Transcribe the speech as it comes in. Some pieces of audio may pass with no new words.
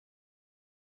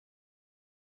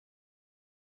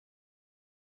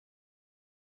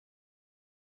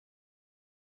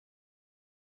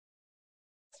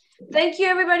Thank you,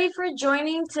 everybody, for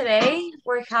joining today.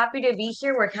 We're happy to be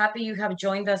here. We're happy you have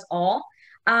joined us all.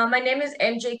 My name is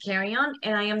MJ Carrion,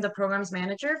 and I am the Programs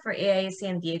Manager for AIA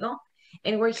San Diego.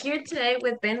 And we're here today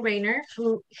with Ben Rayner,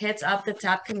 who heads up the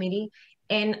TAP committee,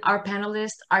 and our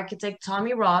panelist, architect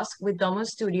Tommy Ross with Domo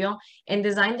Studio, and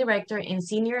design director and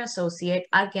senior associate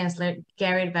at Gensler,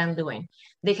 Garrett van Leeuwen.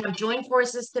 They have joined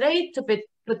forces today to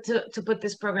put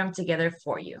this program together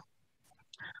for you.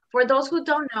 For those who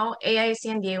don't know, AI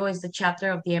San Diego is the chapter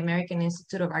of the American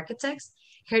Institute of Architects,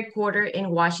 headquartered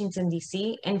in Washington,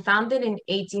 D.C., and founded in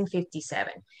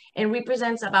 1857, and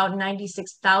represents about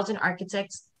 96,000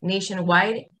 architects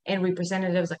nationwide and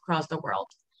representatives across the world.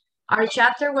 Our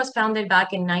chapter was founded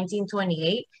back in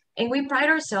 1928, and we pride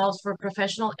ourselves for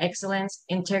professional excellence,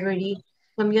 integrity,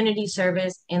 community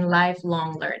service, and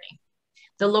lifelong learning.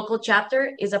 The local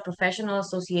chapter is a professional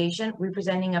association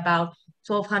representing about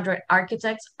 1,200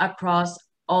 architects across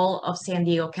all of San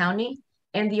Diego County,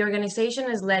 and the organization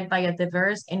is led by a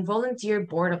diverse and volunteer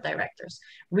board of directors,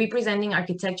 representing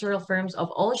architectural firms of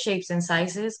all shapes and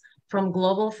sizes, from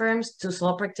global firms to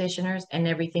sole practitioners and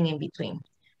everything in between.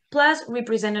 Plus,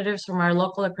 representatives from our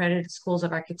local accredited schools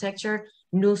of architecture,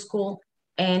 New School,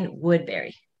 and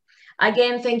Woodbury.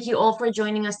 Again, thank you all for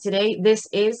joining us today. This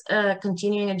is a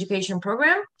continuing education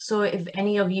program. So if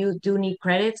any of you do need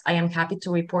credits, I am happy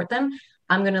to report them.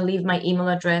 I'm going to leave my email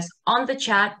address on the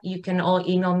chat. You can all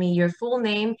email me your full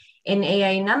name and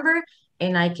AI number,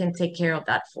 and I can take care of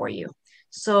that for you.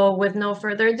 So with no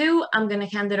further ado, I'm going to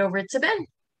hand it over to Ben.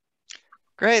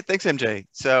 Great, thanks, MJ.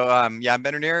 So yeah, I'm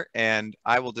Ben Rayner, and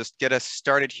I will just get us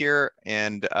started here.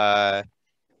 And let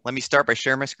me start by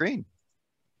sharing my screen.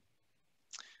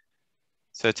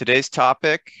 So today's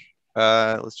topic,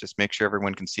 let's just make sure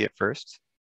everyone can see it first.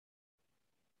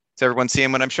 Is everyone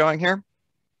seeing what I'm showing here?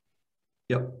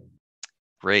 Yep.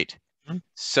 Great.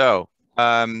 So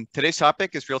today's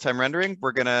topic is real-time rendering.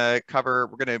 We're gonna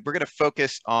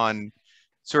focus on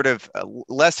sort of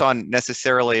less on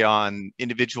necessarily on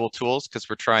individual tools, because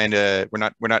we're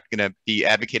not going to be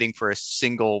advocating for a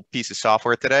single piece of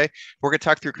software today. We're going to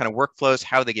talk through kind of workflows,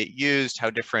 how they get used, how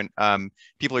different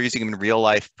people are using them in real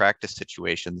life practice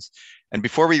situations. And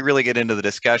before we really get into the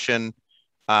discussion,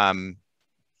 I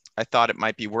thought it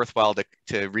might be worthwhile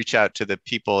to reach out to the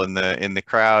people in the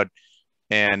crowd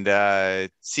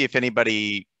and see if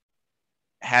anybody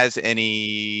has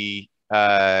any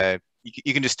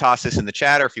you can just toss this in the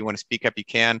chat, or if you want to speak up, you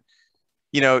can.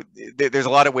 You know, there's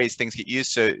a lot of ways things get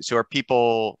used. So are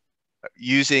people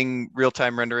using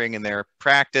real-time rendering in their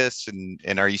practice,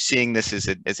 and are you seeing this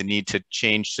as a need to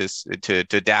change this, to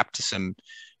adapt to some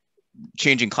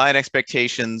changing client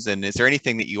expectations? And is there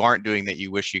anything that you aren't doing that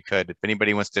you wish you could? If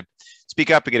anybody wants to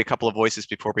speak up and get a couple of voices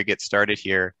before we get started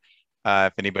here,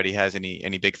 if anybody has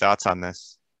any big thoughts on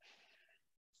this.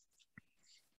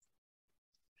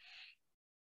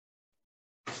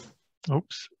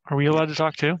 Oops, are we allowed to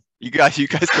talk too? You guys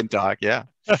can talk, yeah.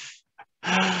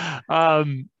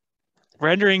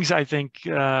 Renderings, I think, they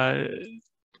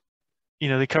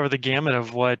cover the gamut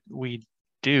of what we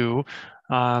do.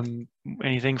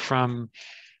 Anything from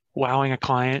wowing a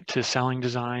client to selling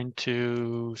design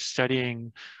to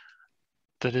studying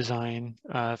the design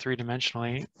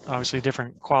three-dimensionally. Obviously,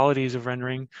 different qualities of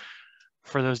rendering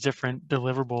for those different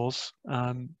deliverables.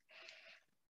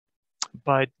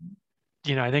 But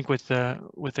I think with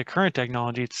the current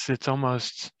technology, it's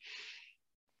almost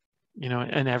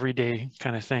an everyday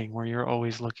kind of thing where you're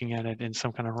always looking at it in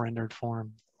some kind of rendered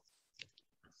form.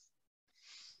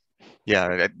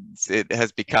 Yeah, it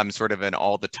has become sort of an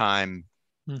all the time,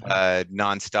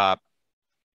 nonstop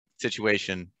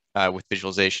situation with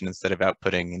visualization instead of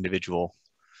outputting individual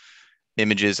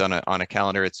images on a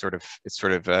calendar. It's sort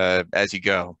of as you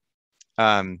go.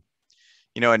 And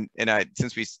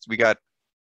since we got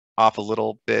off a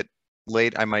little bit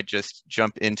late, I might just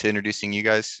jump into introducing you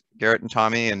guys, Garrett and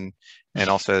Tommy, and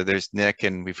also there's Nick,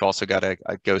 and we've also got a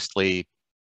ghostly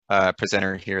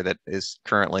presenter here that is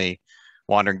currently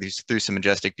wandering through some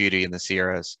majestic beauty in the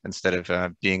Sierras instead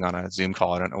of being on a Zoom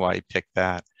call. I don't know why you picked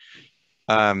that.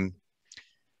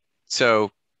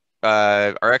 So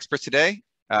our experts today,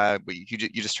 you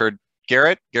just heard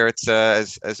Garrett. Garrett's,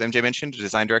 as MJ mentioned, a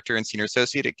design director and senior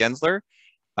associate at Gensler.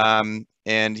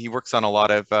 And he works on a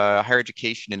lot of higher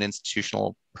education and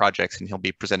institutional projects, and he'll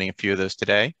be presenting a few of those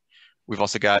today. We've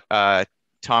also got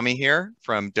Tommy here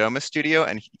from Domo Studio,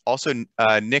 and also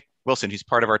Nick Wilson, who's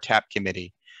part of our TAP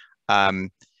committee. They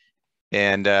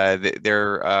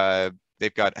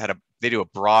do a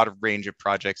broad range of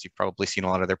projects. You've probably seen a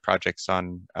lot of their projects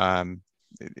on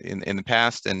in the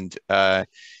past, and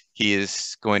he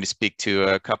is going to speak to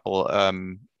a couple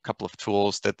couple of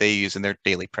tools that they use in their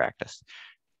daily practice.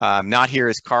 Not here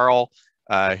is Carl,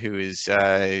 who is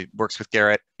works with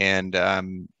Garrett and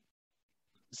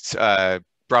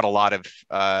brought a lot of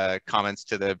comments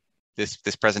to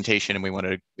this presentation, and we want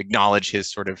to acknowledge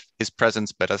his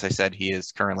presence. But as I said, he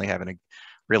is currently having a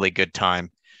really good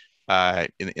time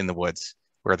in the woods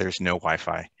where there's no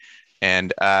Wi-Fi.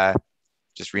 And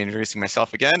just reintroducing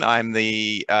myself again, I'm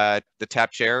the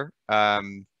TAP chair,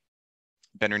 Ben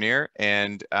Renier,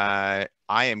 and I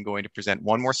am going to present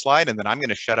one more slide, and then I'm going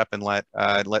to shut up and let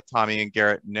Tommy and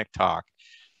Garrett and Nick talk.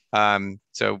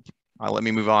 So let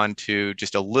me move on to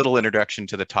just a little introduction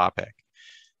to the topic.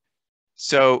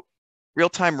 So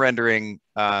real-time rendering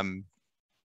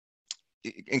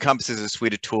encompasses a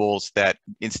suite of tools that,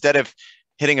 instead of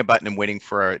hitting a button and waiting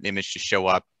for an image to show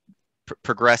up,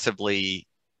 progressively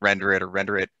render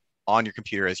it on your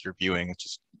computer as you're viewing. It's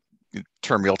just the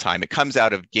term real-time. It comes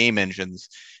out of game engines.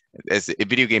 As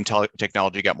video game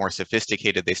technology got more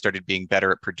sophisticated, they started being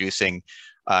better at producing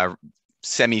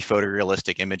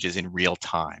semi-photorealistic images in real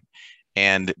time.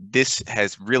 And this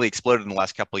has really exploded in the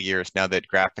last couple of years now that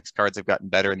graphics cards have gotten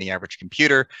better in the average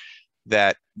computer,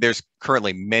 that there's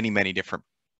currently many, many different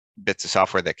bits of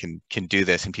software that can do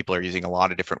this, and people are using a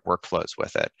lot of different workflows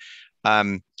with it.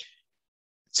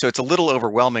 So it's a little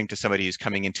overwhelming to somebody who's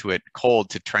coming into it cold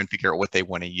to try and figure out what they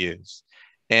want to use.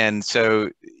 And so,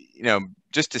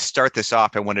 just to start this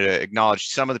off, I wanted to acknowledge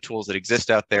some of the tools that exist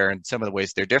out there and some of the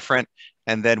ways they're different.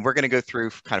 And then we're going to go through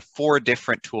kind of 4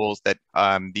 different tools that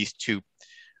these 2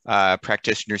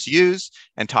 practitioners use,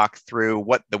 and talk through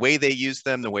the way they use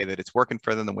them, the way that it's working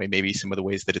for them, the way maybe some of the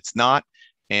ways that it's not,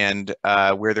 and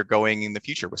where they're going in the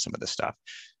future with some of this stuff.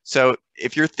 So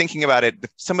if you're thinking about it,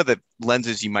 some of the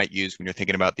lenses you might use when you're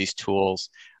thinking about these tools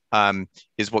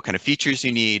is what kind of features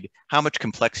you need, how much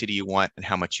complexity you want, and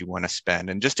how much you want to spend.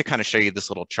 And just to kind of show you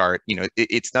this little chart,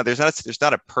 there's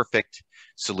not a perfect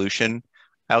solution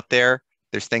out there.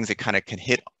 There's things that kind of can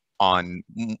hit on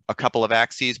a couple of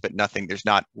axes, but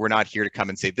we're not here to come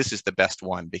and say this is the best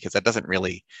one, because that doesn't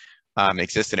really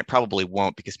exist, and it probably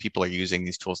won't, because people are using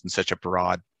these tools in such a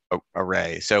broad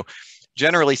array. So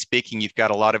generally speaking, you've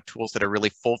got a lot of tools that are really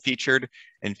full-featured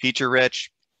and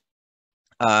feature-rich,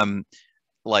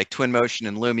 like Twinmotion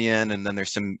and Lumion, and then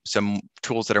there's some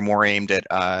tools that are more aimed at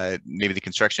maybe the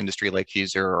construction industry, like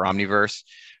Fuser or Omniverse.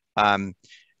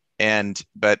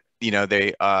 But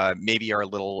they maybe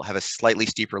have a slightly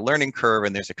steeper learning curve,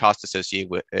 and there's a cost associated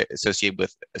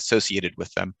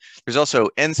with them. There's also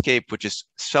Enscape, which is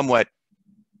somewhat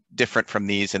different from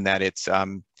these in that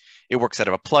it works out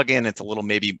of a plugin. It's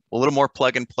maybe a little more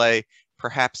plug and play,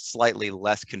 perhaps slightly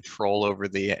less control over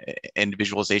the end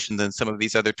visualization than some of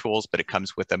these other tools, but it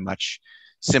comes with a much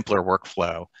simpler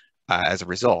workflow as a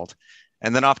result.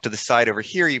 And then off to the side over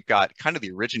here, you've got kind of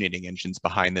the originating engines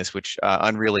behind this, which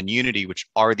Unreal and Unity, which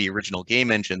are the original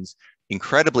game engines,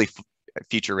 incredibly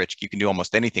feature-rich. You can do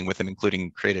almost anything with them,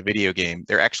 including create a video game.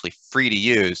 They're actually free to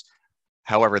use.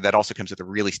 However, that also comes with a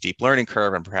really steep learning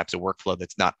curve and perhaps a workflow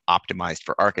that's not optimized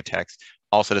for architects.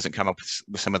 Also doesn't come up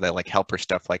with some of the helper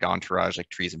stuff like Entourage, like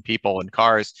trees and people and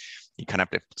cars. You kind of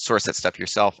have to source that stuff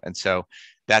yourself. And so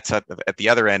that's at the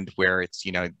other end where it's,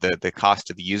 the cost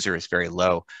to the user is very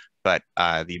low, but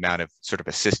the amount of sort of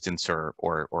assistance or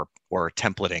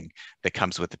templating that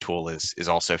comes with the tool is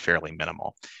also fairly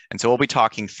minimal. And so we'll be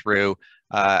talking through,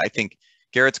 I think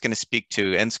Garrett's going to speak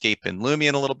to Enscape and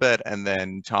Lumion a little bit, and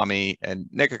then Tommy and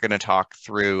Nick are going to talk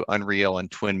through Unreal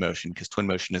and Twinmotion, because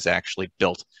Twinmotion is actually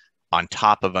built on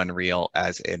top of Unreal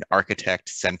as an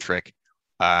architect-centric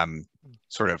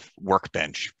sort of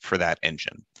workbench for that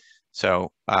engine.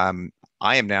 So I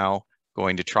am now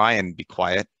going to try and be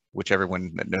quiet, which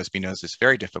everyone that knows me knows is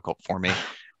very difficult for me,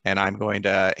 and I'm going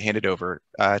to hand it over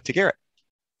to Garrett.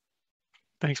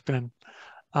 Thanks, Ben.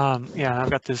 Yeah,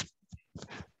 I've got this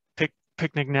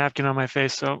picnic napkin on my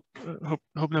face, so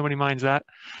hope nobody minds that.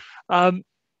 So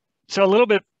a little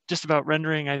bit just about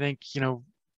rendering. I think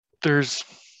there's,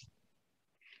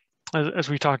 as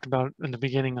we talked about in the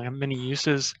beginning, many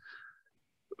uses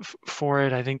for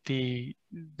it. I think the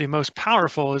most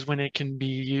powerful is when it can be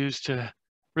used to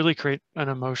really create an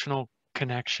emotional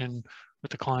connection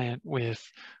with the client, with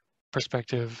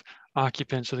prospective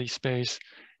occupants of the space,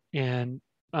 and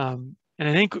I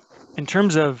think in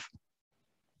terms of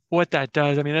what that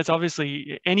does, I mean, that's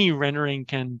obviously any rendering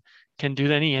can do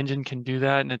that, any engine can do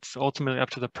that, and it's ultimately up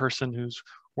to the person who's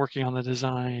working on the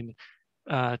design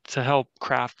to help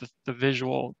craft the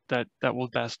visual that will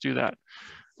best do that.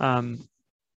 And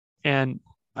in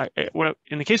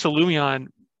the case of Lumion,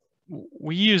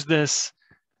 we use this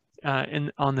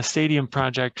on the Stadium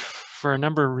project for a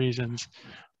number of reasons.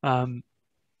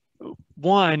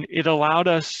 one, it allowed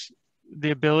us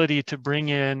the ability to bring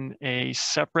in a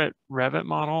separate Revit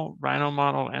model, Rhino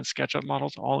model, and SketchUp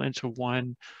models all into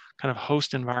one kind of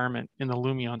host environment in the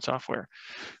Lumion software.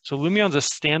 So Lumion's a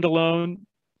standalone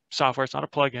software, it's not a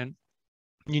plugin.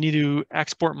 You need to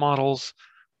export models.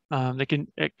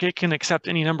 It can accept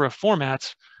any number of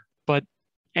formats,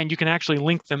 and you can actually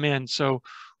link them in. So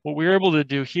what we were able to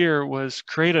do here was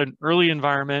create an early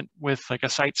environment with like a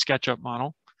site SketchUp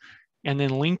model, and then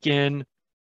link in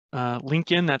that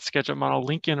SketchUp model,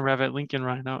 link in Revit, link in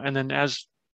Rhino, and then as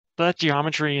that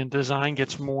geometry and design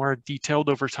gets more detailed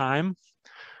over time,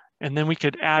 and then we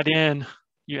could add in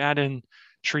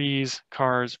trees,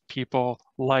 cars, people,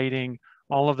 lighting,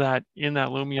 all of that in that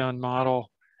Lumion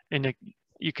model, and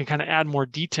you can kind of add more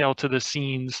detail to the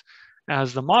scenes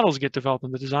as the models get developed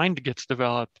and the design gets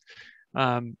developed.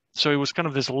 So it was kind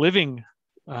of this living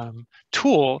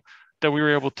tool that we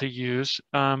were able to use.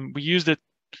 We used it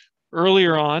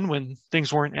earlier on when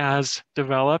things weren't as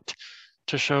developed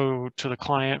to show to the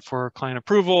client for client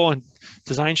approval and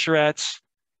design charrettes,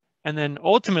 and then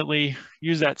ultimately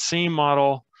use that same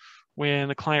model when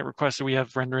the client requests that we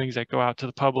have renderings that go out to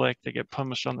the public, they get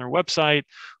published on their website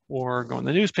or go in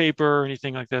the newspaper or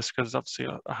anything like this, because it's obviously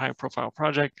a high profile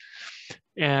project.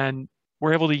 And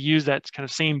we're able to use that kind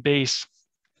of same base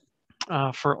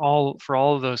for all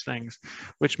of those things,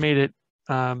 which made it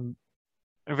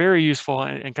very useful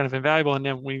and kind of invaluable. And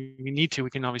then when we need to, we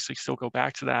can obviously still go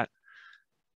back to that.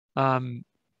 In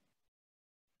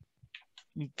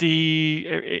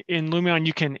Lumion,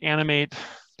 you can animate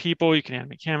people, you can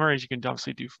animate cameras, you can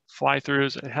obviously do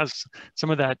fly-throughs. It has some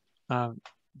of that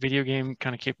video game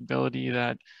kind of capability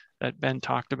that Ben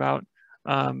talked about.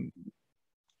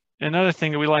 Another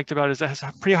thing that we liked about it is that it has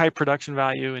a pretty high production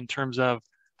value in terms of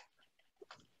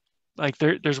like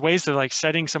there's ways to like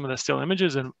setting some of the still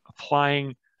images and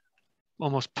applying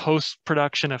almost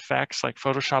post-production effects, like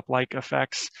Photoshop-like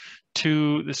effects,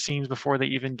 to the scenes before they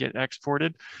even get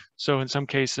exported. So in some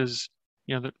cases,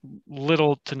 you know,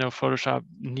 little to no Photoshop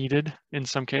needed in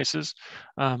some cases,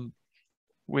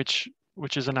 which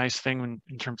is a nice thing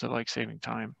in terms of like saving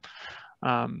time.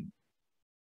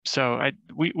 So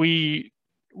we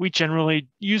generally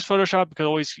use Photoshop because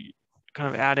always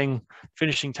kind of adding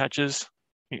finishing touches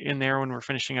in there when we're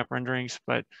finishing up renderings.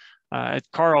 But at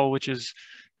Carl, which is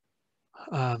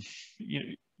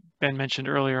Ben mentioned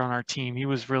earlier on our team, he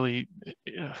was really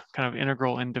kind of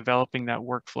integral in developing that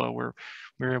workflow where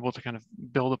we were able to kind of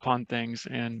build upon things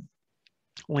and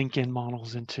link in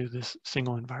models into this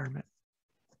single environment.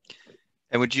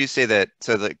 And would you say that,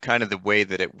 so the kind of the way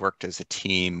that it worked as a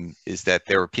team is that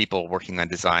there were people working on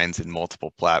designs in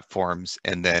multiple platforms,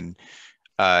 and then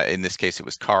in this case it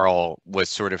was Carl was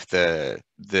sort of the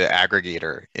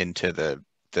aggregator into the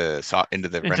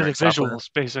visuals software?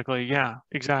 Basically. Yeah,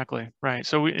 exactly. Right.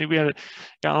 So we had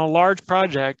on a large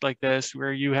project like this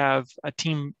where you have a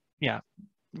team,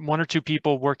 one or two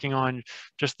people working on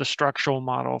just the structural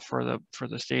model for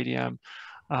the stadium,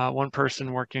 one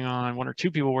or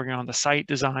two people working on the site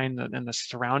design and the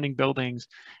surrounding buildings,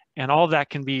 and all of that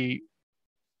can be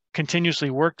continuously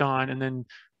worked on. And then,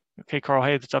 okay, Carl,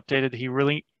 hey, it's updated. He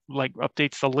really like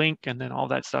updates the link, and then all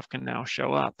that stuff can now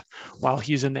show up while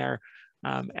he's in there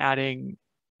adding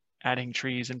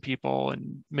trees and people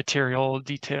and material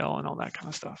detail and all that kind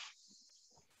of stuff.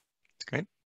 That's great.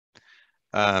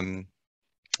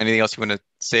 Anything else you want to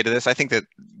say to this? I think that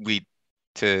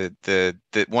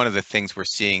one of the things we're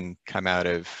seeing come out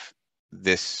of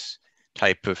this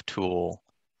type of tool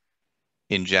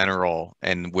in general,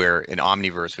 and where in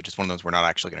Omniverse, which is one of those we're not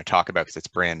actually going to talk about because it's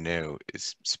brand new,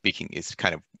 is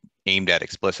kind of aimed at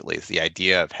explicitly, is the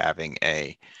idea of having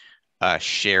a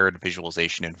shared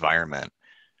visualization environment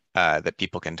that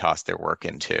people can toss their work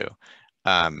into,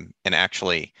 and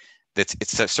actually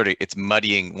it's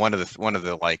muddying one of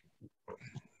the like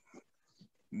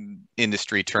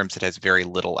industry terms that has very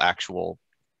little actual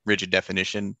rigid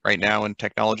definition right now in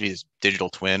technology is digital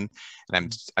twin,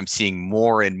 and I'm seeing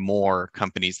more and more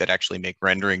companies that actually make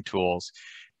rendering tools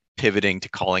pivoting to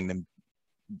calling them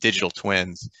digital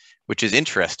twins, which is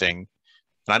interesting.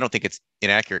 And I don't think it's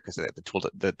inaccurate because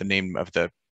the name of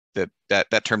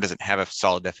that term doesn't have a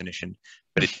solid definition,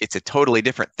 but it's a totally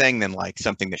different thing than like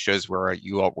something that shows where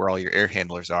all your air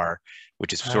handlers are,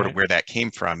 which is sort of where that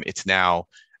came from. It's now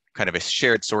kind of a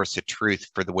shared source of truth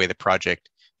for the way the project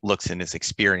looks and is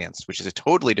experienced, which is a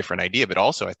totally different idea, but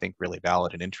also I think really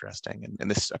valid and interesting.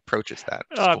 And this approaches that.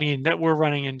 I mean, that we're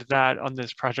running into that on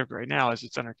this project right now as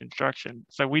it's under construction.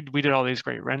 So we did all these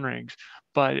great renderings,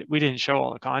 but we didn't show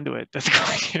all the conduit that's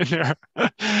going in there.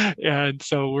 And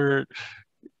so we're,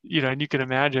 and you can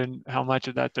imagine how much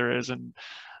of that there is. And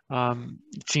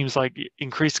It seems like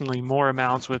increasingly more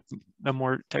amounts with the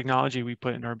more technology we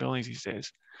put in our buildings these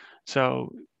days.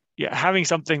 So yeah, having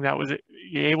something that was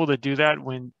able to do that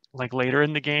when like later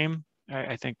in the game,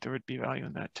 I think there would be value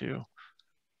in that too.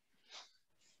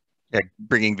 Yeah,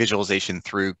 bringing visualization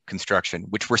through construction,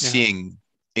 which we're seeing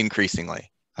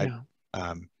increasingly. Yeah.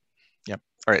 Yep.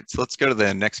 All right, so let's go to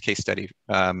the next case study.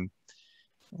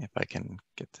 If I can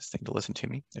get this thing to listen to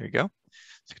me. There you go.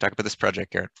 So talk about this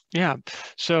project, Garrett. Yeah,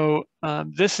 so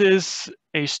this is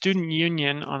a student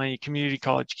union on a community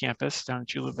college campus down in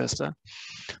Chula Vista.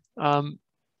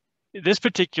 This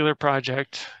particular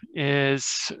project went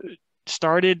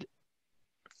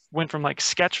from like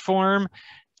sketch form,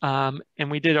 and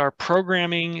we did our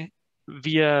programming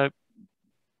via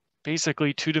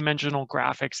basically two-dimensional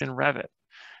graphics in Revit,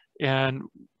 and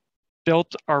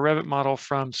built our Revit model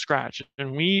from scratch.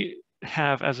 And we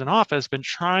have, as an office, been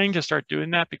trying to start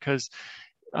doing that because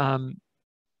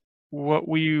what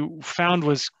we found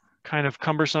was kind of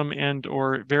cumbersome and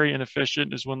or very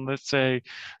inefficient is when, let's say,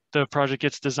 the project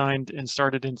gets designed and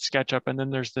started in SketchUp, and then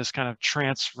there's this kind of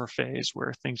transfer phase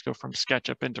where things go from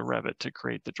SketchUp into Revit to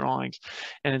create the drawings.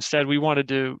 And instead, we wanted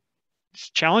to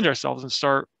challenge ourselves and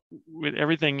start with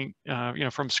everything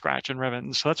from scratch in Revit.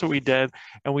 And so that's what we did.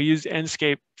 And we used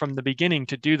Enscape from the beginning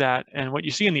to do that. And what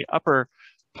you see in the upper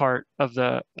part of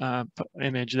the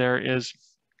image there is,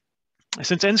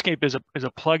 since Enscape is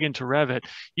a plug-in to Revit,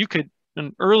 you could,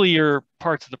 in earlier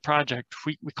parts of the project,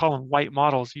 we call them white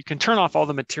models, you can turn off all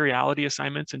the materiality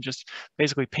assignments and just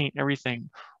basically paint everything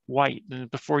white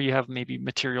before you have maybe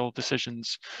material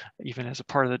decisions, even as a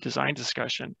part of the design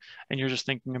discussion. And you're just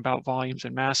thinking about volumes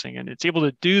and massing. And it's able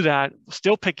to do that,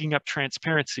 still picking up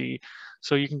transparency.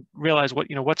 So you can realize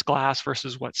what's glass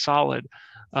versus what's solid.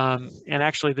 And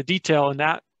actually the detail in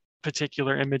that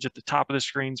particular image at the top of the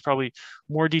screen is probably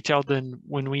more detailed than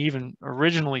when we even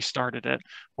originally started it,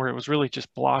 where it was really just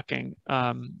blocking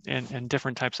and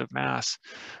different types of mass.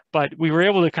 But we were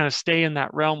able to kind of stay in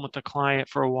that realm with the client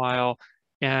for a while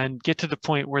and get to the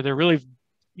point where they're really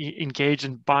engaged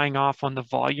in buying off on the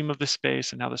volume of the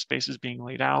space and how the space is being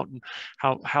laid out and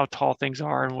how tall things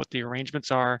are and what the arrangements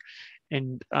are.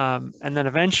 And then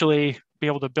eventually be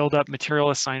able to build up material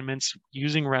assignments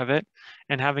using Revit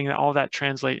and having all that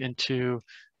translate into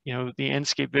the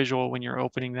Enscape visual when you're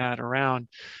opening that around.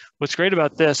 What's great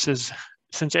about this is,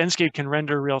 since Enscape can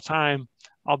render real time,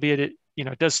 albeit it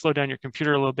does slow down your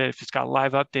computer a little bit if it's got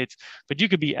live updates, but you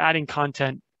could be adding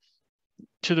content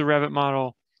to the Revit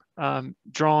model,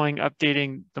 drawing,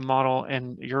 updating the model,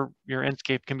 and your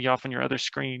Enscape can be off on your other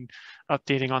screen,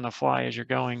 updating on the fly as you're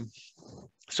going.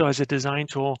 So as a design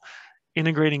tool,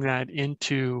 integrating that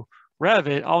into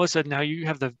Revit, all of a sudden now you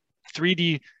have the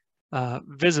 3D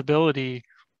visibility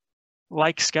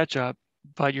like SketchUp,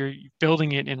 but you're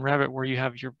building it in Revit where you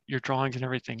have your drawings and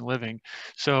everything living.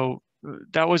 So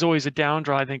that was always a down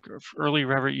draw, I think, for early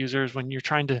Revit users. When you're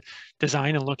trying to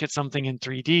design and look at something in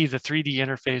 3D, the 3D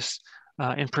interface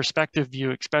in perspective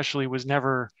view especially was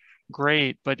never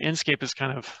great, but Enscape has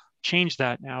kind of changed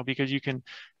that now, because you can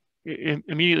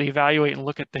immediately evaluate and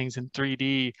look at things in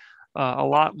 3D a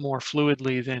lot more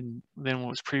fluidly than what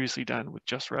was previously done with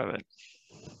just Revit.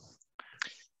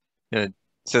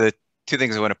 So the two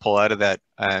things I want to pull out of that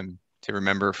to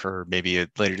remember for maybe a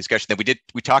later discussion that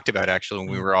we talked about actually when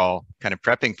we were all kind of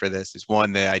prepping for this is,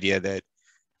 one, the idea that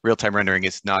real-time rendering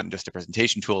is not just a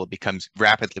presentation tool. It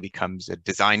rapidly becomes a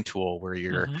design tool where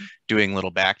you're doing little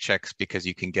back checks because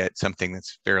you can get something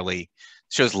that's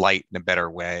shows light in a better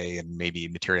way and maybe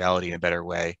materiality in a better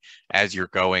way as you're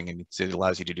going, and it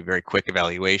allows you to do very quick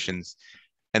evaluations.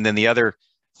 And then the other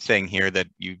thing here that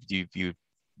you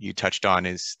touched on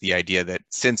is the idea that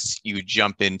since you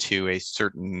jump into a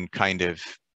certain kind of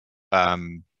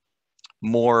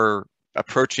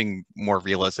approaching more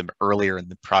realism earlier in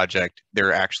the project, there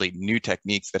are actually new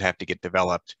techniques that have to get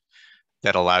developed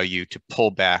that allow you to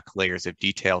pull back layers of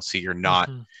detail so you're not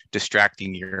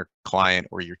distracting your client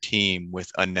or your team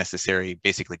with unnecessary,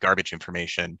 basically garbage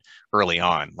information early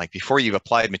on. Like before you've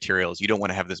applied materials, you don't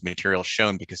want to have those materials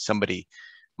shown because somebody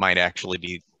might actually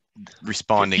be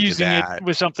responding using to that it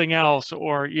with something else,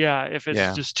 or if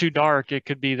it's just too dark, it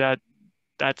could be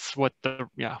that's what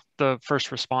the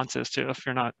first response is to,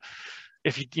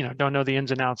 if you don't know the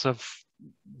ins and outs of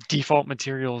default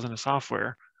materials in a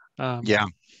software.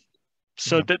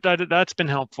 So that's been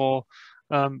helpful.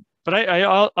 But what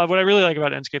I really like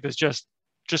about Enscape is just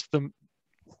the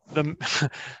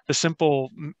the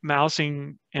simple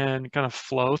mousing and kind of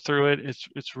flow through it.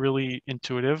 It's really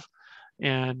intuitive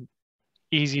and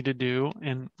easy to do.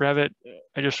 In Revit,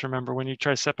 I just remember when you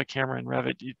try to set up a camera in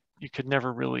Revit, you could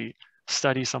never really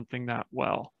study something that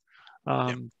well.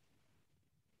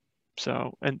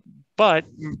 So, but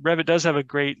Revit does have a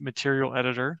great material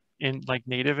editor in like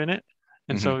native in it.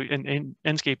 And so and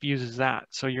Enscape uses that.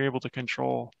 So you're able to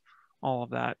control all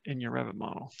of that in your Revit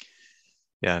model.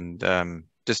 Yeah, and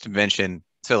just to mention,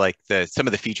 so like some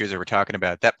of the features that we're talking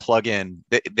about, that plugin,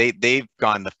 they've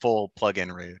gone the full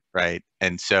plugin route, right?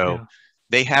 And so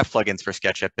they have plugins for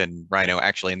SketchUp and Rhino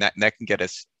actually, and that can get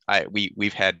us.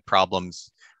 We've had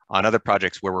problems on other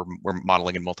projects where we're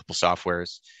modeling in multiple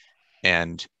softwares,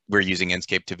 and we're using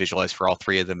Enscape to visualize for all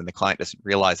three of them, and the client doesn't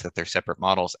realize that they're separate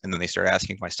models, and then they start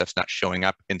asking why stuff's not showing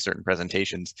up in certain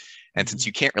presentations. And since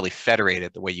you can't really federate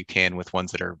it the way you can with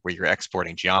ones that are where you're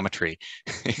exporting geometry,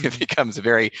 it becomes a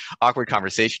very awkward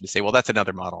conversation to say, well, that's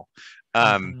another model.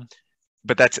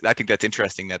 But I think that's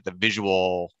interesting that the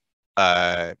visual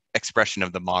expression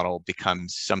of the model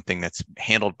becomes something that's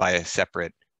handled by a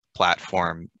separate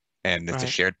platform, and it's a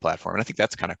shared platform. And I think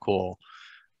that's kind of cool.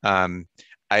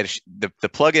 The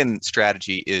plugin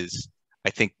strategy is, I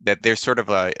think that there's sort of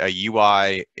a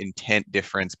UI intent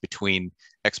difference between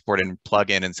export and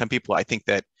plugin. And some people, I think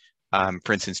that,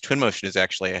 for instance, Twinmotion is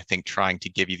actually, I think, trying to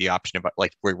give you the option of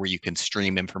like where you can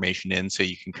stream information in, so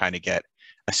you can kind of get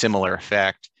a similar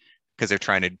effect, because they're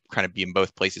trying to kind of be in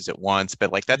both places at once.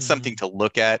 But like, that's something to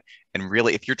look at. And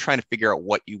really, if you're trying to figure out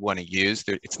what you want to use,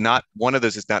 it's not, one of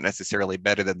those is not necessarily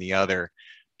better than the other.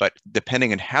 But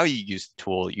depending on how you use the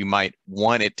tool, you might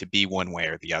want it to be one way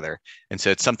or the other. And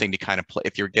so it's something to kind of play.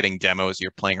 If you're getting demos,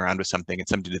 you're playing around with something, it's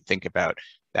something to think about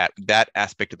that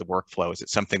aspect of the workflow. Is it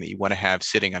something that you want to have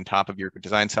sitting on top of your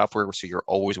design software, so you're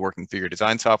always working through your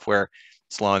design software,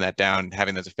 slowing that down,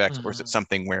 having those effects? Or is it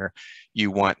something where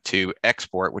you want to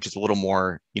export, which is a little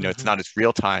more, it's not as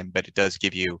real time, but it does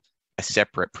give you a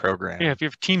separate program? Yeah, if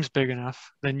your team's big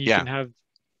enough, then you can have,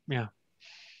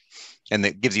 and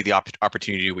that gives you the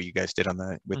opportunity to do what you guys did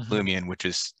with Lumion, which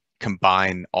is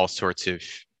combine all sorts of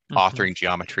authoring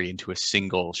geometry into a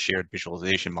single shared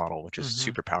visualization model, which is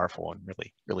super powerful and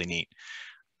really, really neat.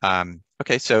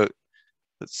 Okay, so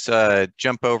let's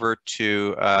jump over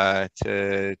to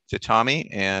Tommy,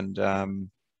 and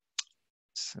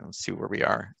so let's see where we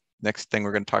are. Next thing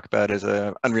we're going to talk about is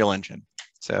Unreal Engine.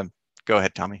 So go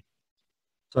ahead, Tommy.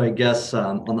 So I guess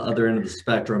on the other end of the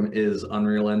spectrum is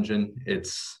Unreal Engine.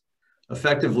 It's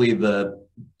effectively the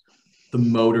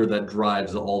motor that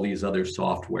drives all these other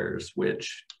softwares,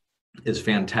 which is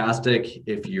fantastic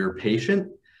if you're patient.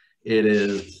 It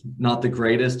is not the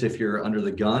greatest if you're under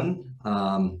the gun,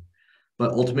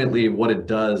 but ultimately what it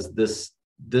does, this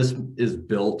is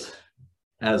built,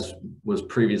 as was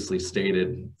previously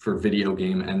stated, for video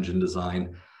game engine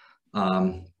design,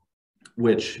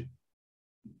 which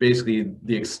basically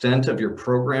the extent of your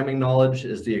programming knowledge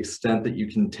is the extent that you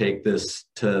can take this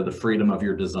to the freedom of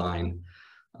your design.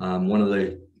 One of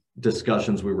the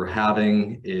discussions we were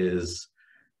having is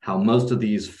how most of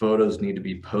these photos need to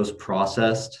be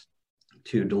post-processed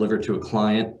to deliver to a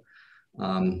client.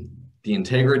 The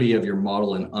integrity of your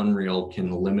model in Unreal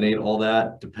can eliminate all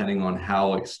that depending on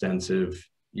how extensive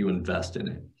you invest in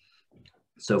it.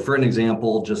 So for an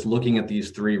example, just looking at these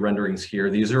three renderings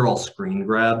here, these are all screen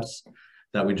grabs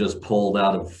that we just pulled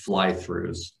out of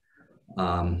fly-throughs.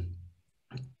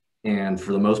 And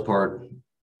for the most part,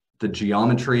 the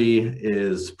geometry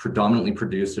is predominantly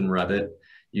produced in Revit.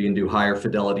 You can do higher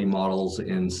fidelity models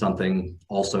in something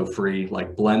also free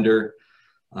like Blender.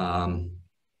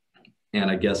 And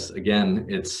I guess, again,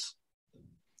 it's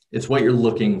what you're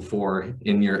looking for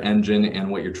in your engine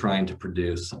and what you're trying to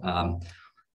produce.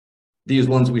 These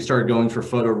ones, we started going for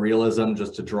photorealism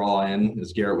just to draw in,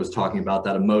 as Garrett was talking about,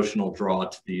 that emotional draw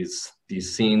to these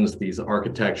scenes, these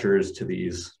architectures, to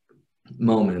these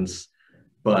moments.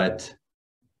 But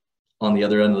on the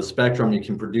other end of the spectrum, you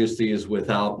can produce these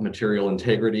without material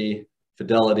integrity,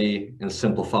 fidelity, and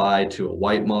simplify to a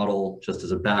white model just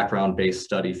as a background-based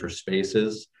study for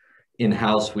spaces.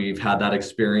 In-house, we've had that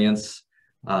experience.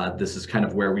 This is kind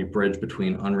of where we bridge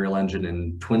between Unreal Engine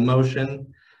and Twinmotion,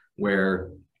 where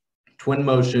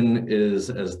Twinmotion is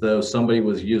as though somebody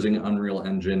was using Unreal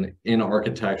Engine in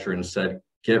architecture and said,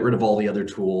 get rid of all the other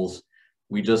tools.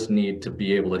 We just need to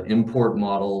be able to import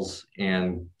models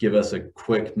and give us a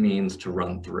quick means to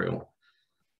run through.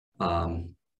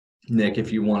 Nick,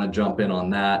 if you want to jump in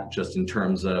on that, just in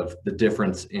terms of the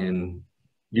difference in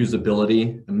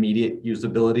usability, immediate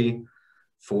usability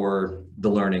for the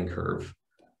learning curve.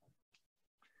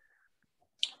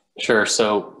 Sure.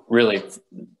 So really,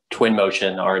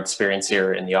 Twinmotion, our experience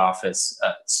here in the office,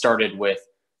 started with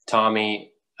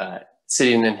Tommy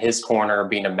sitting in his corner,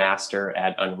 being a master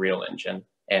at Unreal Engine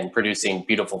and producing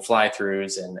beautiful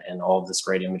fly-throughs and all of this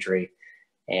great imagery.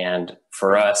 And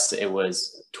for us, it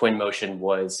was Twinmotion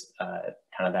was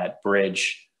kind of that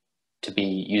bridge to be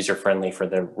user-friendly for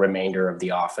the remainder of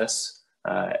the office.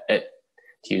 To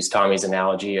use Tommy's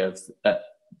analogy of that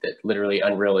literally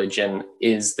Unreal Engine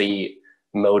is the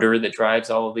motor that drives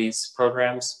all of these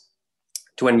programs.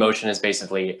 Twinmotion is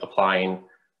basically applying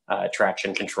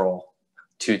traction control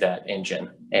to that engine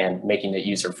and making it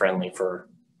user-friendly for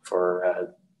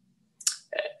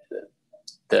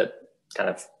the kind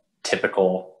of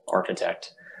typical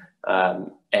architect.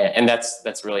 And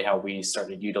that's really how we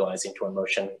started utilizing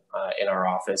Twinmotion in our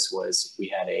office. Was we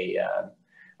had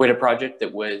a project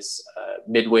that was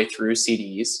midway through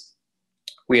CDs.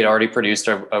 We had already produced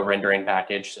a rendering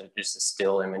package, so just a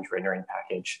still image rendering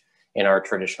package in our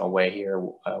traditional way here,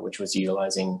 which was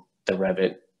utilizing the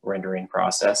Revit rendering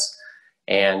process.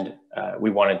 And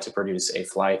we wanted to produce a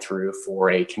fly-through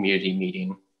for a community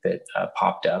meeting that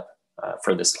popped up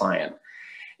for this client.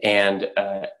 And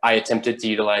I attempted to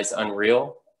utilize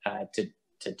Unreal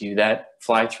to do that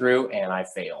fly-through, and I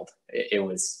failed. It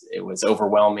was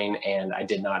overwhelming, and I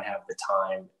did not have the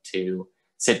time to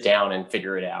sit down and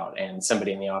figure it out. And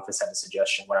somebody in the office had a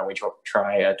suggestion: why don't we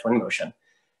try Twinmotion?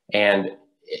 And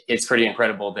it's pretty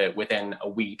incredible that within a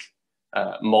week,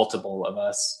 multiple of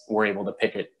us were able to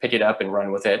pick it up and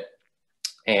run with it.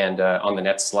 And on the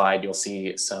next slide, you'll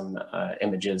see some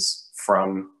images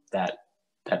from that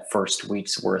first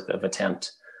week's worth of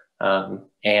attempt.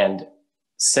 And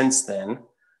since then,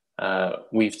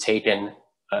 we've taken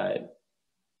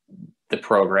the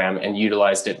program and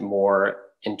utilized it more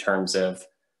in terms of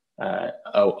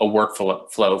a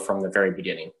workflow from the very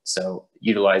beginning. So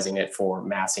utilizing it for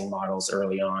massing models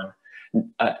early on.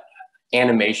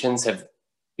 Animations have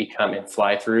become, and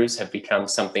fly-throughs have become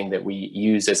something that we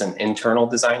use as an internal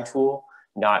design tool,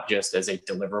 not just as a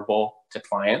deliverable to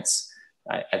clients.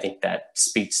 I think that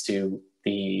speaks to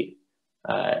the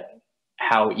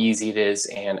how easy it is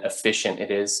and efficient it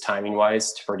is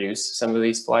timing-wise to produce some of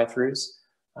these fly-throughs.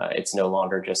 It's no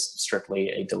longer just strictly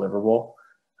a deliverable.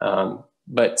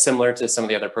 But similar to some of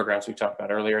the other programs we talked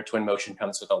about earlier, Twinmotion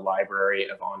comes with a library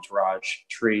of entourage,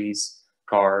 trees,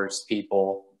 cars,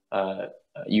 people.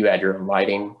 You add your own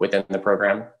lighting within the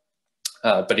program.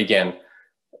 But again,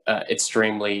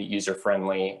 extremely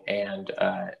user-friendly, and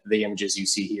the images you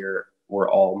see here were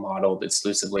all modeled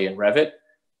exclusively in Revit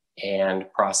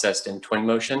and processed in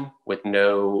Twinmotion with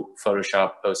no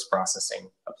Photoshop post-processing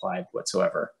applied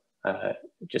whatsoever.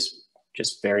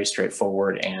 Just very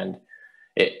straightforward, and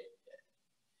it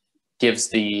gives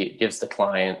the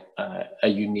client a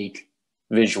unique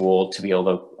visual to be able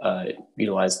to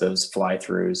utilize those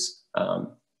fly-throughs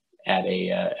at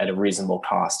a reasonable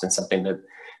cost, and something that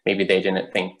maybe they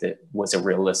didn't think that was a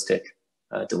realistic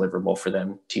deliverable for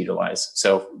them to utilize.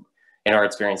 So in our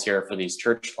experience here for these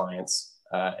church clients,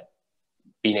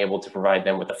 being able to provide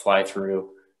them with a fly-through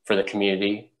for the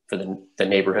community, for the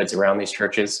neighborhoods around these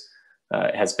churches,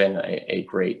 has been a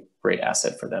great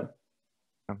asset for them.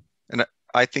 And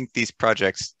I think these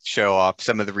projects show off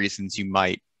some of the reasons you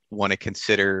might want to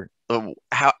consider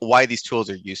why these tools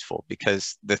are useful,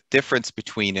 because the difference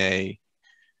between a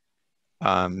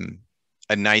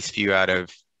nice view out of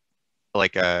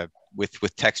like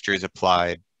with textures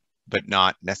applied, but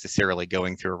not necessarily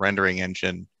going through a rendering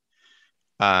engine,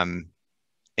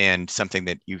 and something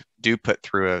that you do put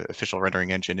through an official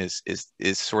rendering engine is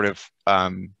sort of I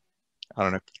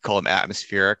don't know, call them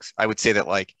atmospherics. I would say that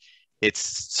like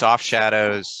it's soft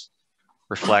shadows,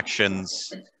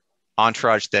 reflections,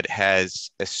 entourage that has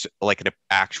like an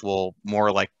actual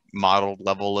more like modeled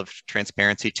level of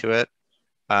transparency to it.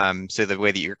 So the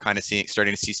way that you're kind of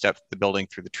starting to see stuff, the building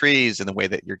through the trees, and the way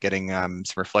that you're getting some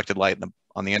reflected light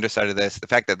on the underside of this, the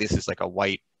fact that this is like a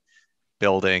white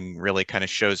building really kind of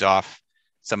shows off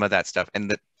some of that stuff.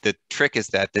 And the trick is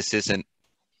that this isn't,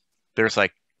 there's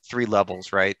like 3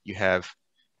 levels, right? You have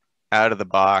out of the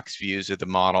box views of the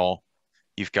model.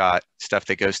 You've got stuff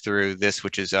that goes through this,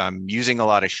 which is using a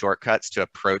lot of shortcuts to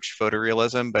approach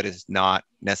photorealism, but is not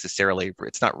necessarily,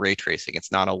 it's not ray tracing.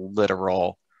 It's not a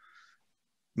literal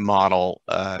model,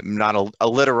 not a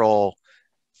literal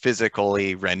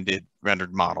physically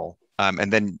rendered model.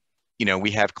 And then, you know,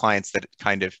 we have clients that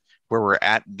kind of, where we're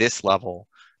at this level,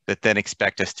 that then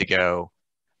expect us to go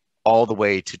all the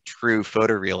way to true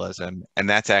photorealism. And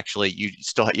that's actually, you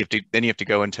have to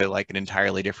go into like an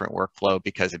entirely different workflow,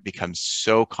 because it becomes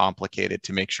so complicated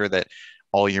to make sure that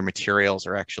all your materials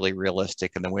are actually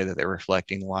realistic in the way that they're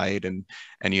reflecting light. And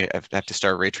you have to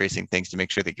start ray tracing things to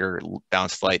make sure that your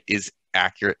bounced light is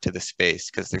accurate to the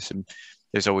space, because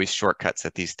there's always shortcuts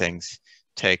that these things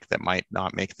take that might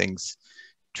not make things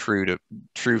true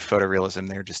photorealism.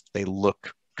 They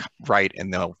look right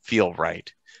and they'll feel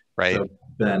right. So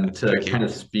Ben, to kind of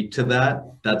speak to that.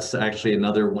 That's actually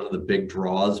another one of the big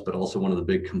draws, but also one of the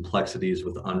big complexities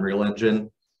with Unreal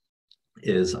Engine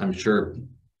is, I'm sure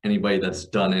anybody that's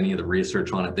done any of the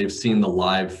research on it, they've seen the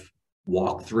live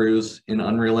walkthroughs in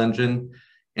Unreal Engine,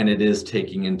 and it is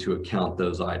taking into account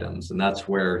those items. And that's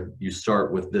where you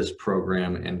start with this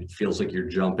program and it feels like you're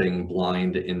jumping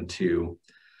blind into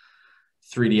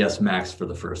 3ds Max for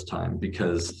the first time,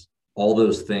 because all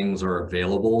those things are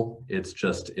available. It's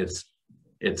just,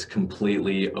 it's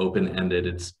completely open-ended.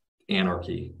 It's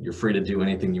anarchy. You're free to do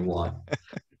anything you want.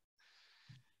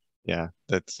 Yeah,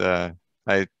 that's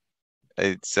I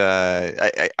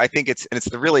think it's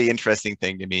the really interesting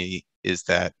thing to me is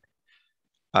that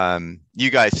you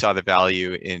guys saw the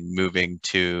value in moving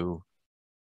to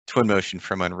Twinmotion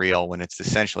from Unreal when it's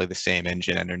essentially the same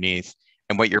engine underneath,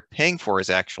 and what you're paying for is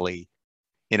actually,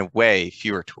 in a way,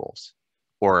 fewer tools,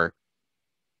 or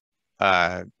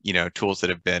tools that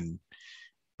have been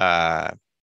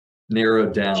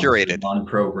narrowed down, curated,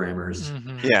 non-programmers.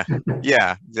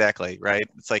 Yeah, exactly, right.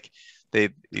 It's like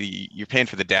you're paying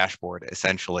for the dashboard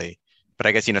essentially, but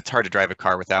I guess it's hard to drive a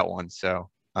car without one, so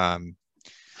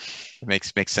it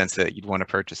makes sense that you'd want to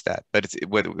purchase that. But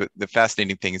the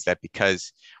fascinating thing is that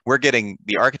because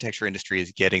the architecture industry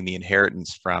is getting the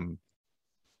inheritance from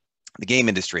the game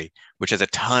industry, which has a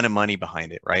ton of money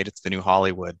behind it, right? It's the new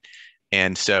Hollywood,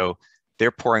 and so they're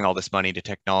pouring all this money into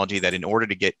technology that, in order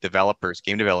to get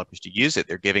game developers to use it,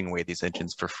 they're giving away these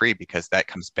engines for free, because that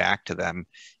comes back to them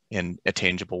in a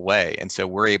tangible way. And so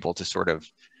we're able to sort of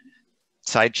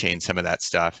sidechain some of that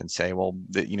stuff and say, well,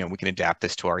 we can adapt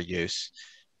this to our use.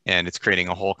 And it's creating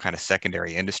a whole kind of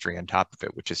secondary industry on top of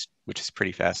it, which is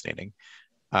pretty fascinating.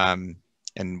 And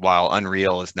while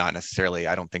Unreal is not necessarily,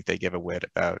 I don't think they give a whit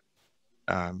about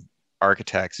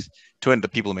architects. The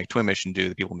people who make Twinmotion do,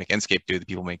 the people who make Enscape do, the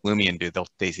people who make Lumion do.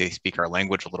 They speak our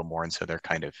language a little more, and so they're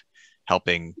kind of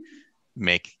helping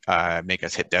make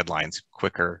us hit deadlines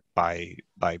quicker by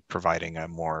providing a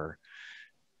more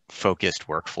focused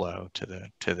workflow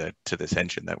to this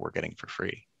engine that we're getting for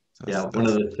free. So yeah, one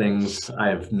of the things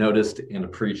I've noticed and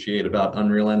appreciate about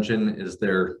Unreal Engine is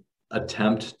their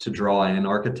attempt to draw in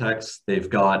architects. They've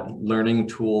got learning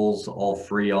tools all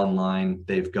free online.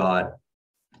 They've got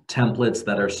templates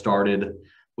that are started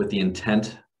with the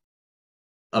intent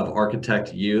of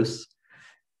architect use.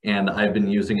 And I've been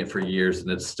using it for years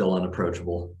and it's still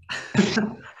unapproachable.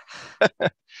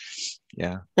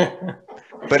 Yeah.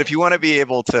 But if you want to be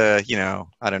able to,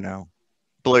 I don't know,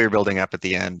 blow your building up at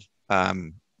the end,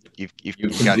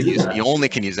 you've got to use, you only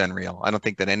can use Unreal. I don't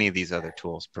think that any of these other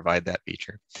tools provide that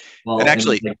feature. Well, and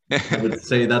actually, I would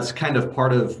say that's kind of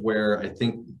part of where I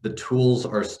think the tools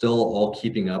are still all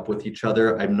keeping up with each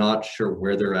other. I'm not sure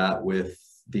where they're at with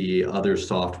the other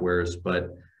softwares, but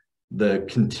the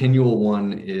continual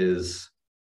one is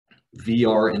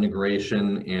VR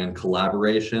integration and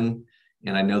collaboration.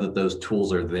 And I know that those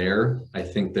tools are there. I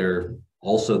think they're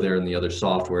also there in the other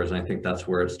softwares. And I think that's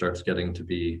where it starts getting to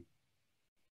be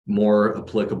more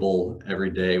applicable every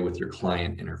day with your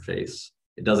client interface.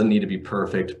 It doesn't need to be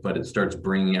perfect, but it starts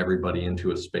bringing everybody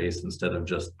into a space instead of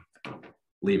just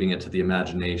leaving it to the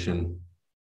imagination.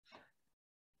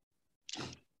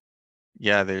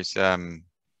 Yeah, there's,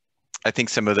 I think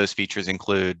some of those features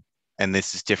include, and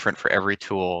this is different for every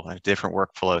tool, a different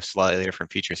workflow, slightly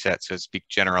different feature set. So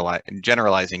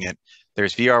generalizing it,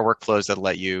 there's VR workflows that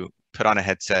let you put on a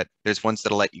headset. There's ones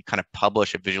that'll let you kind of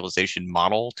publish a visualization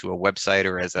model to a website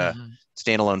or as a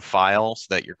standalone file so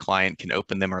that your client can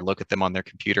open them or look at them on their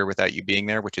computer without you being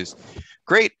there, which is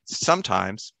great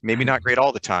sometimes, maybe not great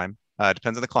all the time,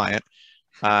 depends on the client.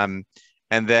 And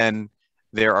then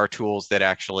there are tools that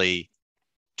actually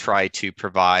try to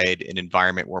provide an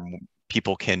environment where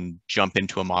people can jump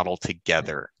into a model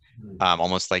together,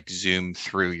 almost like zoom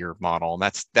through your model. And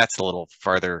that's a little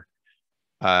farther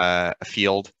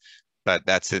afield, but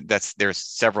there's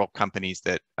several companies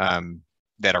that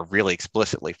that are really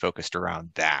explicitly focused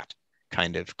around that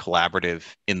kind of collaborative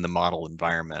in the model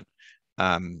environment.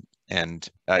 And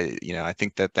I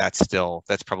think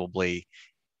that's probably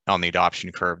on the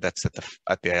adoption curve. That's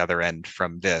at the other end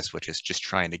from this, which is just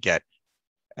trying to get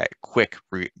a quick,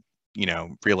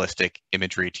 realistic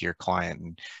imagery to your client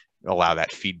and allow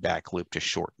that feedback loop to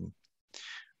shorten.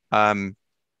 I'm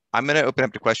going to open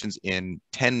up to questions in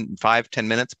 10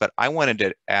 minutes, but I wanted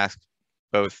to ask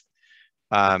both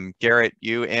Garrett,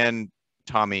 you and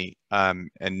Tommy and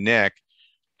Nick,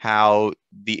 how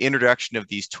the introduction of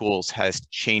these tools has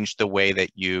changed the way that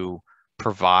you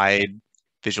provide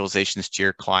visualizations to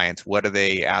your clients. What are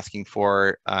they asking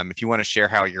for? If you want to share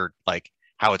how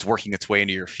how it's working its way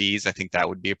into your fees, I think that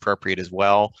would be appropriate as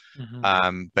well.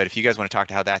 But if you guys want to talk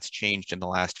to how that's changed in the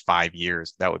last 5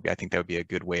 years, I think that would be a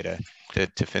good way to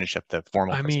finish up the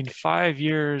formal mean, 5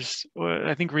 years,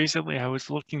 I think recently I was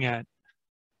looking at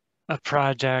a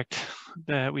project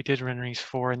that we did renderings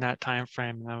for in that time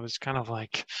frame, and I was kind of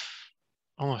like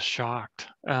almost shocked,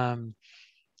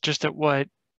 just at what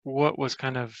was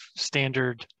kind of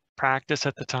standard practice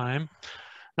at the time.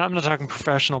 I'm not talking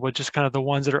professional, but just kind of the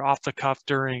ones that are off the cuff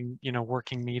during,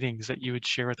 working meetings that you would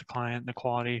share with the client, the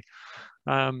quality.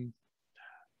 I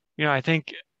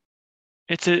think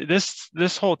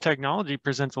this whole technology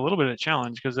presents a little bit of a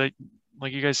challenge, because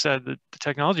like you guys said, the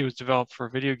technology was developed for a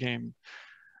video game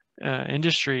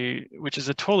industry, which is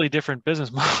a totally different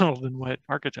business model than what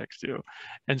architects do.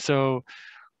 And so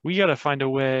we got to find a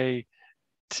way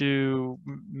to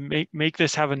make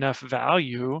this have enough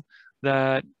value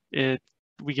that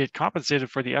we get compensated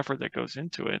for the effort that goes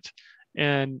into it.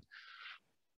 And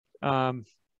I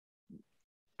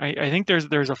think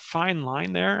there's a fine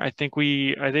line there. I think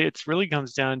it really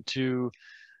comes down to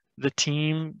the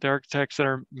team, the architects that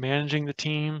are managing the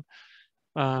team,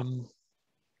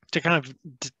 to kind of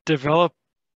develop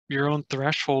your own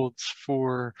thresholds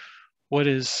for what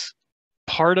is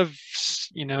part of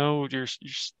your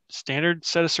standard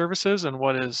set of services and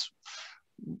what is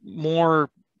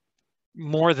more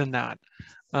than that.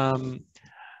 Ben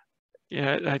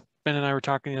and I were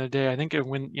talking the other day. I think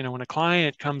when a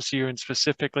client comes to you and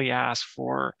specifically asks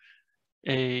for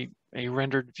a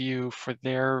rendered view for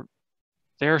their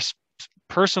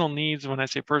personal needs, when I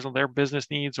say personal, their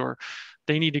business needs, or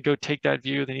they need to go take that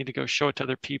view, they need to go show it to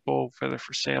other people, whether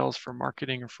for sales, for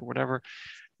marketing, or for whatever.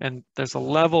 And there's a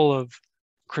level of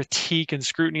critique and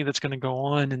scrutiny that's going to go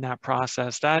on in that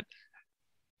process that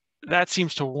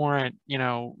seems to warrant,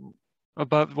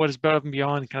 above what is above and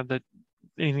beyond kind of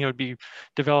anything that would be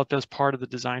developed as part of the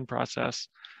design process.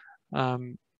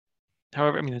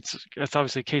 However, I mean, it's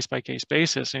obviously a case-by-case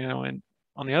basis, and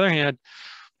on the other hand,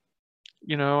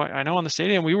 I know on the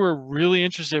stadium, we were really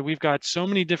interested. We've got so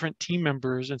many different team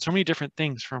members and so many different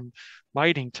things, from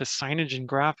lighting to signage and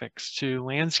graphics to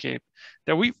landscape,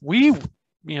 that we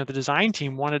the design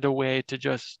team wanted a way to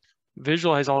just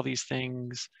visualize all these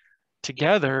things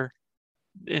together,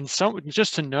 and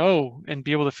just to know and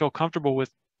be able to feel comfortable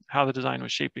with how the design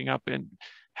was shaping up, and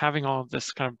having all of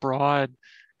this kind of broad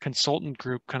consultant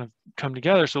group kind of come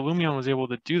together. So Lumion was able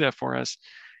to do that for us.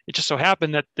 It just so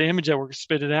happened that the image that were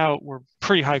spitted out were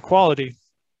pretty high quality,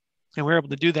 and we were able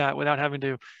to do that without having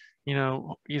to,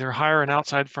 either hire an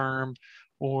outside firm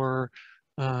or,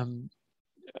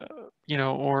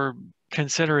 or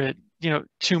consider it,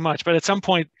 too much. But at some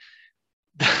point,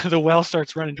 the well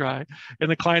starts running dry, and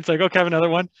the client's like, "Okay, have another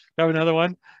one,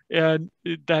 and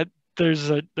that there's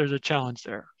a challenge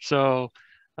there." So,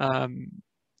 and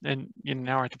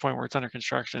now we're at the point where it's under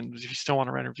construction. If you still want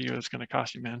to rent a view, it's going to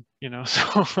cost you, man.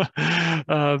 So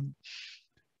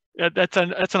that's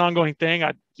an ongoing thing.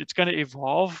 It's going to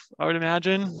evolve, I would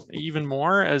imagine, even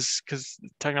more, because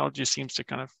technology seems to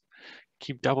kind of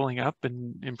keep doubling up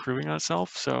and improving on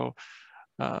itself. So,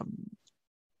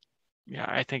 yeah,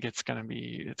 I think it's going to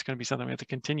be something we have to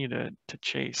continue to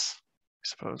chase, I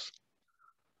suppose.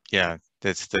 Yeah,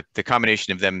 that's the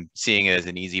combination of them seeing it as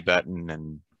an easy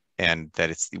button and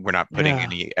that we're not putting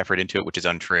any effort into it, which is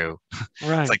untrue.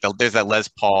 Right. It's like there's that Les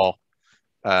Paul,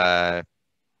 I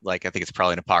think it's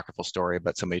probably an apocryphal story,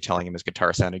 but somebody telling him his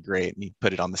guitar sounded great, and he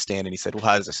put it on the stand and he said, "Well,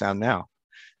 how does it sound now?"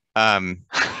 And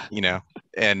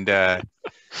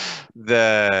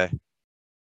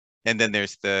then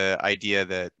there's the idea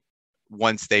that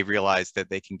once they realize that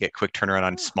they can get quick turnaround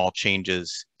on small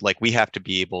changes, like we have to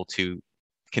be able to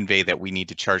convey that we need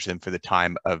to charge them for the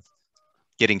time of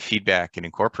getting feedback and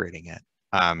incorporating it.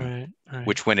 Right.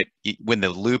 Which when the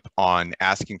loop on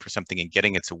asking for something and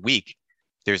getting it's a week,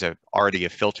 there's already a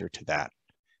filter to that.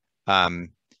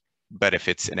 But if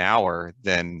it's an hour,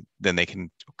 then they can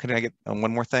I get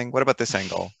one more thing? What about this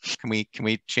angle? Can we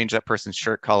change that person's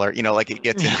shirt color?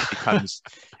 It becomes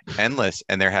endless,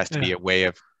 and there has to be a way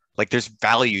of, there's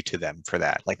value to them for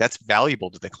that. That's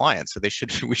valuable to the client. So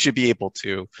we should be able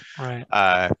to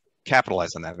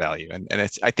capitalize on that value. And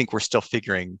I think we're still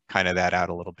figuring kind of that out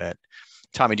a little bit.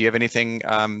 Tommy, do you have anything,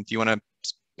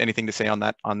 anything to say on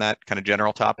that kind of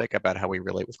general topic about how we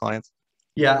relate with clients?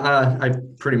 Yeah, I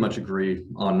pretty much agree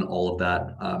on all of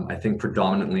that. I think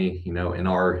predominantly, in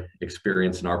our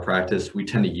experience, in our practice, we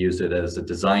tend to use it as a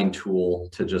design tool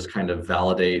to just kind of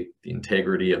validate the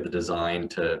integrity of the design,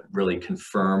 to really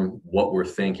confirm what we're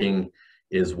thinking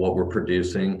is what we're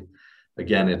producing.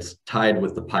 Again, it's tied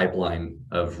with the pipeline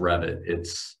of Revit.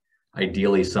 It's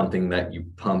ideally something that you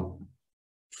pump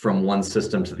from one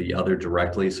system to the other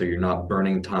directly. So you're not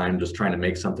burning time just trying to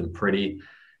make something pretty.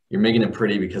 You're making it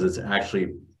pretty because it's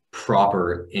actually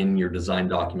proper in your design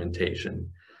documentation.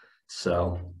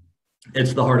 So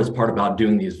it's the hardest part about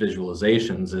doing these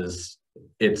visualizations is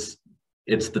it's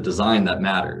the design that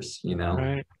matters, you know.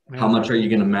 Right. How much are you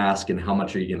going to mask and how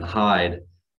much are you going to hide?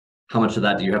 How much of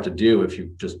that do you have to do if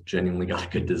you've just genuinely got a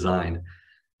good design?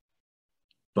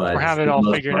 But or have it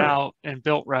all figured out and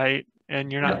built right,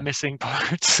 and you're not missing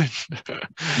parts.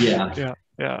 Yeah.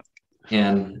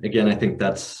 And again, I think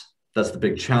that's the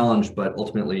big challenge. But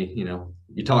ultimately, you know,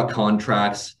 you talk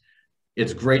contracts.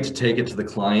 It's great to take it to the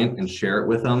client and share it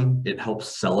with them. It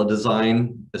helps sell a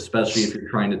design, especially if you're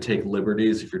trying to take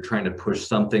liberties, if you're trying to push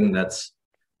something that's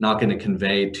not going to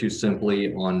convey too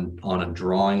simply on a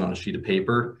drawing on a sheet of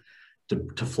paper.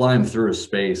 To fly them through a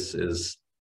space is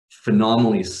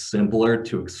phenomenally simpler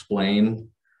to explain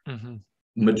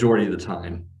majority of the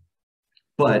time.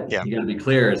 But you got to be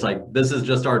clear. It's like, this is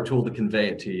just our tool to convey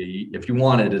it to you. If you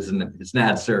want it, it's an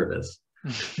ad service.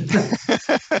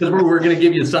 Because we're going to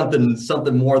give you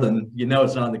something more than, you know,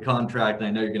 it's not in the contract, and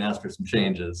I know you're going to ask for some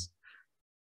changes.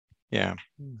 Yeah.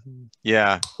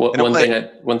 Well, one thing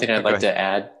I'd like to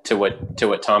add to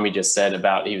what Tommy just said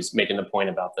about, he was making the point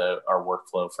about our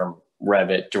workflow from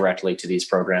Revit directly to these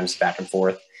programs back and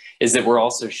forth, is that we're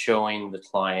also showing the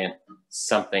client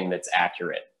something that's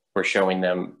accurate. We're showing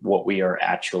them what we are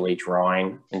actually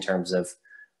drawing in terms of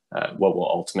what will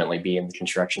ultimately be in the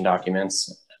construction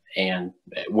documents, and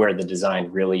where the design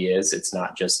really is. It's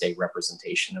not just a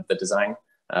representation of the design.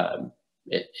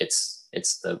 It's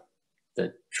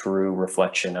the true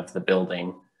reflection of the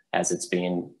building as it's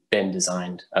been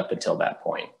designed up until that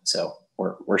point. So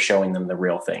we're showing them the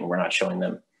real thing. We're not showing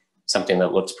them something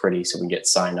that looks pretty so we get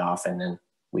signed off and then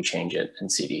we change it in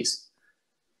CDs.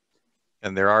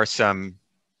 And there are some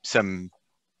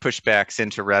pushbacks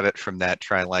into Revit from that.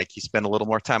 Try, like, you spend a little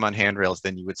more time on handrails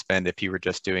than you would spend if you were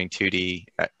just doing 2D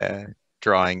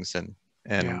drawings, and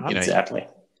you know, exactly.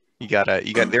 You got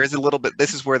there is a little bit.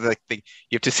 This is where you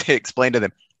have to explain to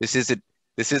them, this isn't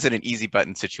an easy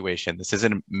button situation. This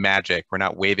isn't magic. We're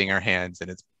not waving our hands and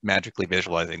it's magically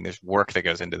visualizing. There's work that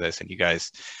goes into this, and you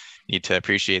guys need to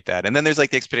appreciate that. And then there's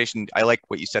like the expectation. I like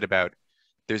what you said about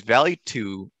there's value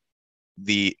to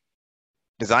the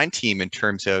design team in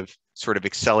terms of sort of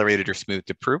accelerated or smoothed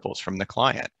approvals from the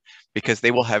client, because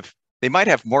they might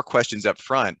have more questions up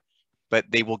front, but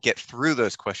they will get through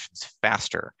those questions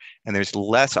faster. And there's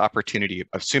less opportunity,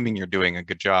 assuming you're doing a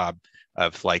good job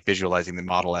of like visualizing the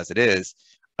model as it is,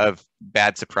 of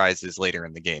bad surprises later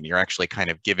in the game. You're actually kind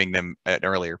of giving them an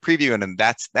earlier preview, and then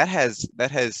that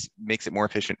makes it more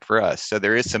efficient for us. So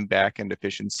there is some back-end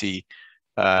efficiency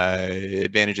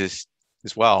advantages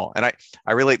as well. And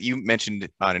I really, you mentioned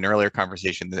on an earlier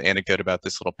conversation the anecdote about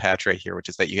this little patch right here, which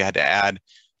is that you had to add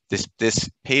this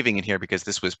paving in here because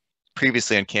this was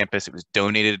previously on campus. It was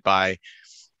donated by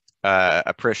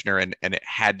a parishioner, and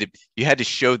you had to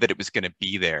show that it was going to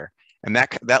be there. And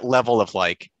that level of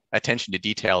like attention to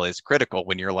detail is critical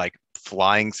when you're like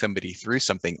flying somebody through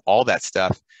something. All that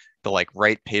stuff, the like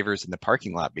right pavers in the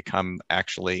parking lot, become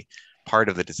actually part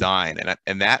of the design,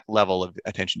 and that level of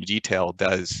attention to detail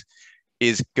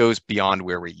goes beyond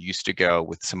where we used to go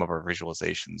with some of our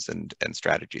visualizations and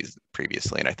strategies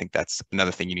previously. And I think that's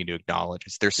another thing you need to acknowledge,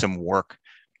 is there's some work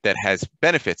that has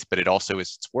benefits, but it also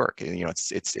is its work. And, you know,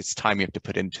 it's time you have to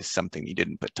put into something you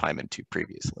didn't put time into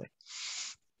previously.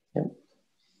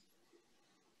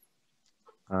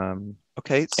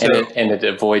 Okay. So, and it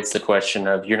avoids the question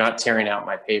of, you're not tearing out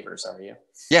my pavers, are you?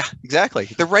 Yeah, exactly.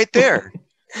 They're right there.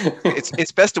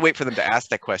 It's best to wait for them to ask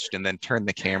that question and then turn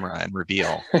the camera and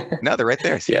reveal. No, they're right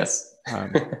there. See? Yes.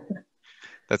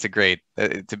 That's a great,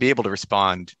 to be able to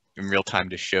respond in real time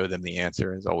to show them the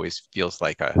answer always feels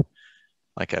like a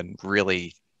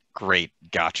really great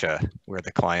gotcha, where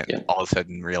the client all of a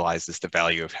sudden realizes the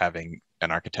value of having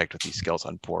an architect with these skills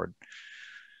on board.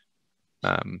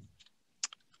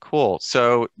 Cool.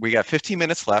 So we got 15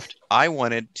 minutes left. I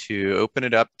wanted to open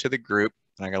it up to the group.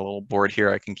 I got a little board here.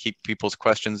 I can keep people's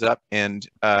questions up. And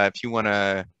if you want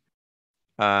to,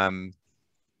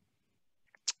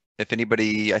 if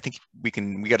anybody, I think we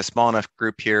got a small enough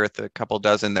group here at the couple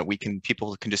dozen that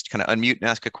people can just kind of unmute and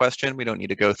ask a question. We don't need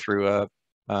to go through a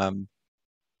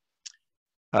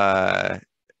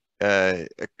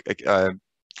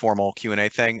formal Q&A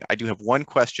thing. I do have one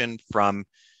question from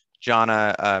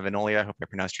Jana Vanolia, I hope I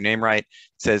pronounced your name right. It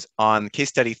says, on case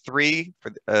study 3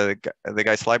 for the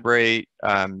Geist Library,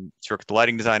 to work with the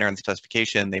lighting designer on the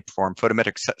specification, they perform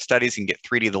photometric studies and get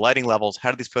 3D of the lighting levels.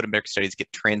 How do these photometric studies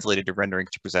get translated to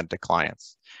renderings to present to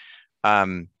clients?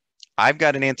 I I've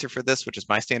got an answer for this, which is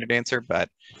my standard answer, but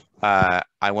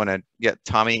I want to get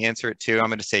Tommy answer it too. I'm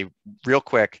going to say real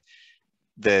quick,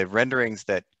 the renderings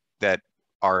that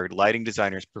our lighting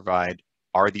designers provide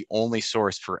are the only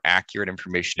source for accurate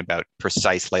information about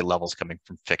precise light levels coming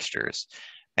from fixtures.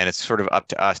 And it's sort of up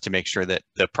to us to make sure that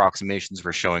the approximations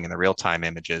we're showing in the real-time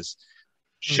images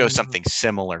show something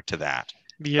similar to that.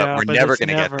 Yeah, but we're never going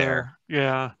to get there.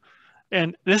 Yeah.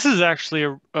 And this is actually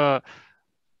a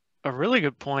really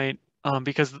good point,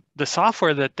 because the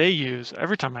software that they use,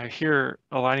 every time I hear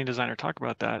a lighting designer talk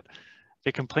about that,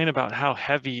 they complain about how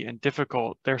heavy and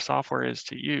difficult their software is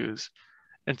to use.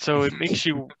 And so it makes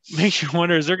you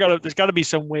wonder, there's got to be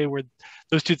some way where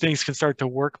those two things can start to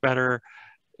work better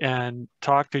and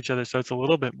talk to each other so it's a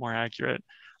little bit more accurate.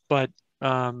 But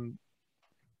a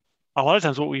lot of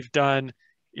times what we've done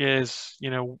is,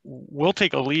 we'll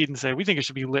take a lead and say, we think it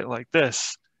should be lit like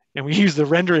this. And we use the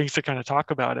renderings to kind of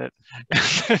talk about it.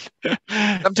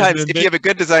 Sometimes if you have a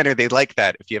good designer, they like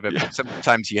that. If you have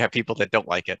sometimes you have people that don't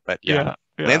like it, but yeah.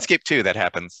 Landscape too, that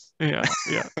happens. Yeah.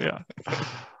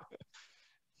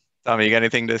 Tommy, you got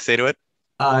anything to say to it?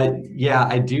 Yeah,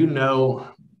 I do know.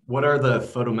 What are the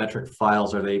photometric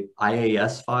files? Are they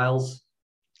IAS files?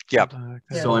 Yep.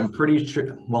 So I'm pretty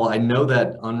sure, well, I know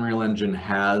that Unreal Engine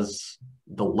has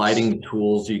the lighting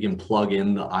tools you can plug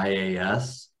in the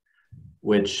IAS,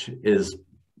 which is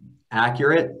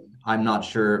accurate. I'm not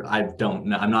sure. I don't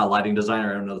know. I'm not a lighting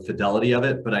designer. I don't know the fidelity of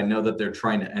it, but I know that they're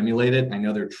trying to emulate it. I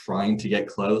know they're trying to get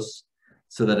close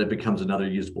so that it becomes another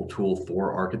usable tool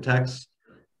for architects.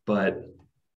 But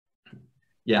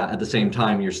yeah, at the same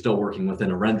time, you're still working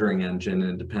within a rendering engine,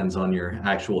 and it depends on your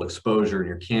actual exposure and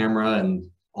your camera and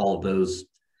all of those,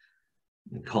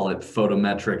 call it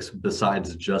photometrics,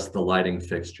 besides just the lighting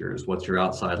fixtures. What's your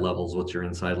outside levels? What's your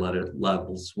inside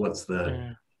levels? What's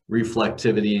the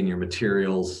reflectivity in your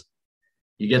materials?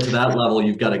 You get to that level,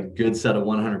 you've got a good set of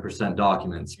 100%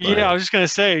 documents. But... Yeah, I was just going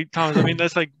to say, Thomas, I mean,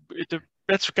 that's like,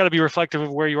 that's got to be reflective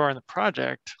of where you are in the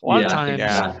project. A lot of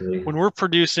times when we're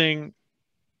producing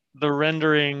the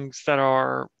renderings that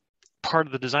are part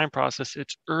of the design process,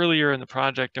 it's earlier in the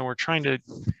project, and we're trying to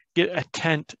get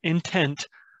intent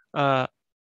kind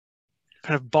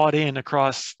of bought in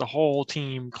across the whole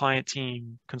team, client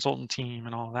team, consultant team,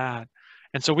 and all that.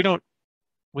 And so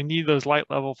we need those light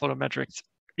level photometrics,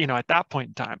 at that point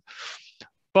in time.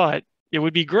 But it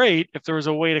would be great if there was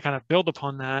a way to kind of build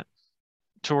upon that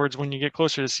towards when you get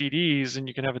closer to CDs, and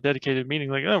you can have a dedicated meeting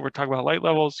like, oh, we're talking about light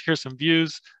levels. Here's some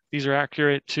views. These are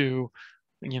accurate to,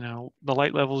 the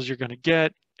light levels you're going to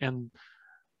get. And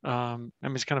I mean,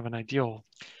 it's kind of an ideal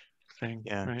thing.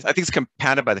 Yeah, right? I think it's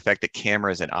compounded by the fact that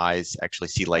cameras and eyes actually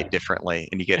see light differently,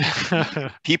 and you get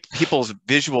people's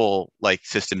visual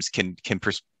systems can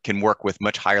work with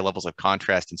much higher levels of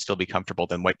contrast and still be comfortable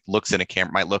than what looks in a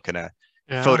camera might look in a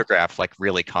photograph,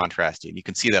 really contrasty. And you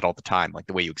can see that all the time, like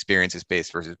the way you experience a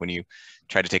space versus when you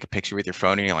try to take a picture with your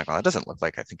phone and you're like, well, that doesn't look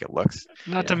like I think it looks.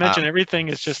 Not to mention everything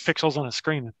is just pixels on a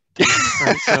screen.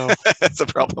 Right? So that's a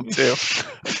problem too.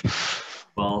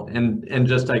 Well, and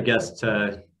just, I guess,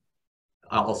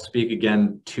 I'll speak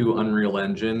again to Unreal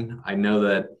Engine. I know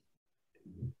that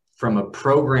from a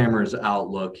programmer's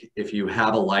outlook, if you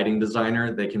have a lighting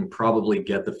designer, they can probably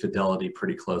get the fidelity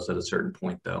pretty close at a certain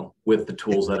point, though, with the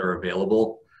tools that are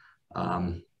available.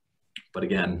 But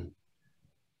again,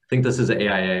 I think this is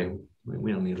AIA.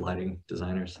 We don't need lighting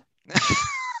designers.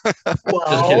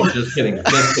 Well, just kidding.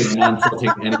 I'm not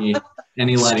taking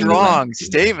any lighting. Strong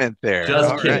statement there.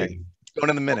 Just all kidding. Right. Going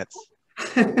in the minutes.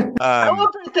 I will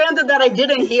pretend that I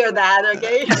didn't hear that.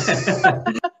 Okay.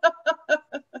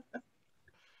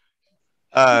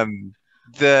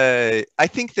 I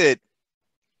think that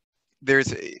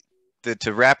there's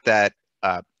to wrap that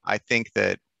up, I think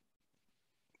that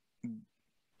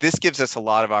this gives us a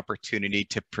lot of opportunity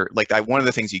to one of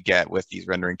the things you get with these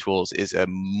rendering tools is a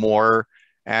more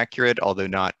accurate, although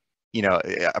not,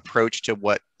 approach to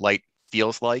what light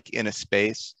feels like in a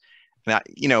space. Now,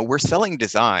 we're selling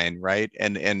design, right?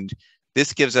 And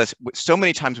this gives us, so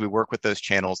many times we work with those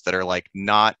channels that are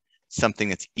not something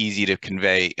that's easy to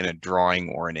convey in a drawing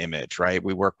or an image, right?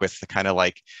 We work with the kind of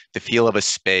the feel of a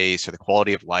space or the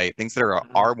quality of light, things that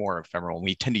are more ephemeral. And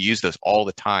we tend to use those all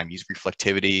the time, use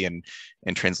reflectivity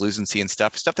and translucency and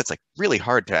stuff that's really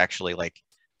hard to actually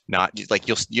not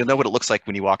you'll know what it looks like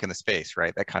when you walk in the space,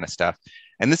 right? That kind of stuff.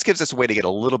 And this gives us a way to get a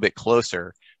little bit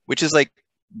closer, which is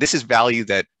this is value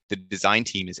that the design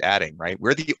team is adding, right?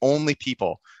 We're the only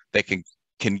people that can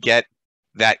get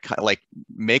that kind of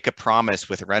make a promise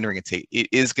with a rendering and say it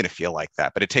is going to feel like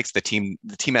that, but it takes the team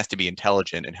has to be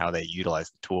intelligent in how they utilize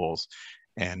the tools.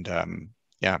 And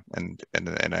yeah, and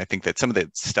I think that some of the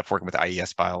stuff working with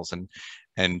IES files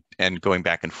and going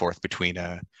back and forth between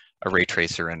a ray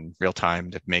tracer and real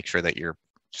time to make sure that you're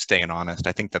staying honest.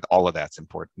 I think that all of that's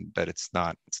important. That it's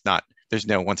not. There's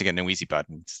once again no easy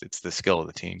button. It's the skill of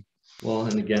the team. Well,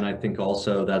 and again, I think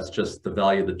also that's just the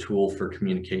value of the tool for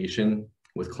communication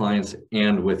with clients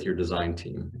and with your design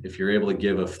team. If you're able to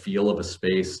give a feel of a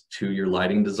space to your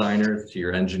lighting designers, to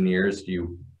your engineers,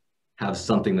 you have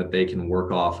something that they can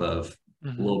work off of a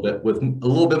little bit with a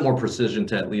little bit more precision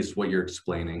to at least what you're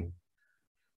explaining.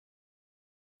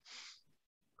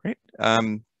 Great.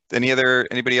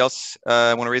 Anybody else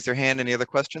want to raise their hand? Any other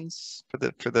questions for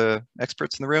the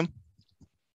experts in the room?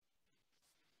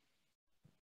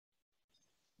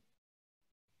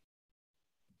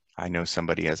 I know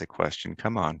somebody has a question.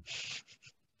 Come on.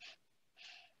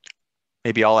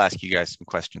 Maybe I'll ask you guys some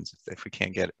questions if we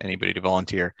can't get anybody to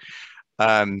volunteer.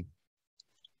 I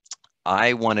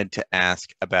wanted to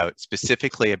ask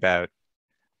specifically about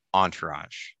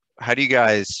entourage.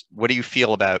 What do you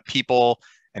feel about people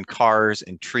and cars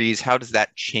and trees? How does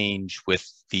that change with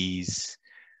these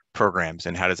programs,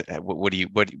 and how does it? What do you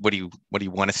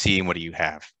want to see, and what do you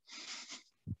have?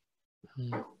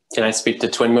 Can I speak to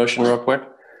twin motion real quick?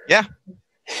 Yeah.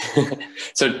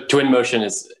 So twin motion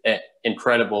is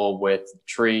incredible with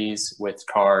trees, with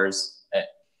cars.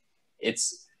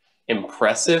 It's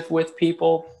impressive with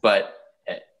people, but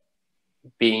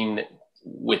being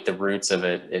with the roots of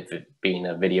it being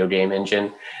a video game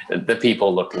engine, the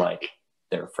people look like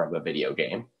they're from a video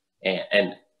game, and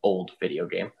an old video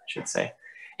game, I should say.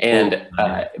 And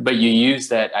but you use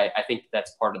that. I think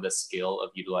that's part of the skill of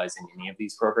utilizing any of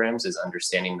these programs is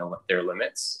understanding their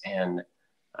limits. And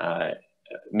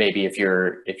maybe if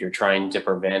you're trying to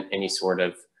prevent any sort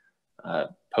of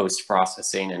post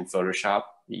processing in Photoshop,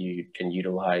 you can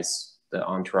utilize the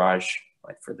entourage,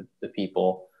 like for the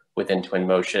people within twin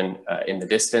motion in the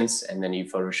distance, and then you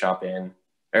Photoshop in,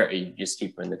 or you just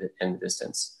keep them in the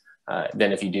distance.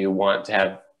 Then if you do want to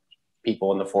have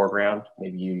people in the foreground,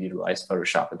 maybe you utilize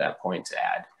Photoshop at that point to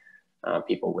add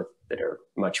people that are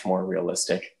much more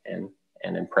realistic and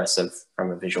impressive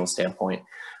from a visual standpoint.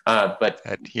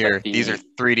 These are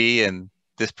 3D and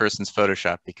this person's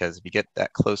Photoshop, because if you get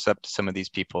that close up to some of these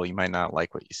people, you might not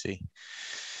like what you see.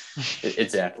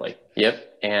 Exactly.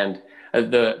 Yep. And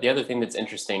the other thing that's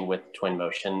interesting with twin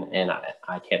motion, and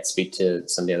I can't speak to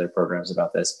some of the other programs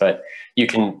about this, but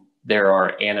there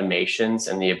are animations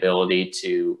and the ability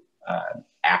to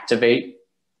activate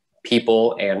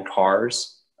people and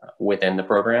cars within the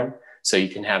program. So you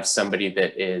can have somebody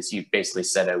you basically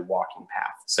set a walking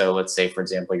path. So let's say, for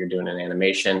example, you're doing an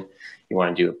animation, you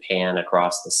want to do a pan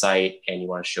across the site, and you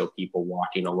want to show people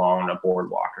walking along a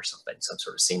boardwalk or something, some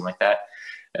sort of scene like that.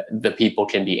 The people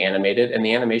can be animated, and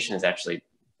the animation is actually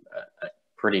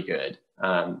pretty good,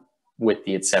 with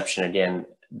the exception, again,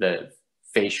 the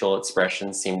facial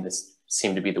expressions seem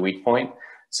to be the weak point.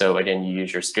 So again, you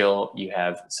use your skill, you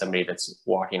have somebody that's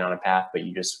walking on a path, but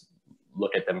you just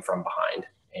look at them from behind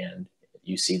and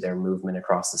you see their movement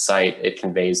across the site. It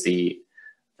conveys the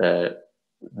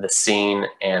scene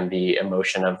and the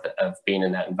emotion of being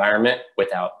in that environment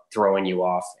without throwing you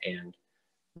off and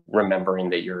remembering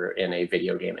that you're in a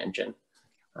video game engine.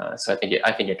 So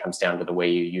I think it comes down to the way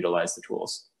you utilize the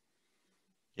tools.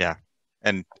 Yeah.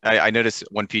 And I noticed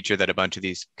one feature that a bunch of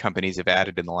these companies have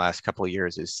added in the last couple of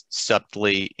years is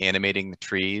subtly animating the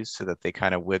trees so that they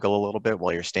kind of wiggle a little bit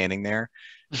while you're standing there.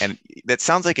 And that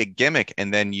sounds like a gimmick,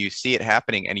 and then you see it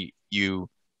happening, and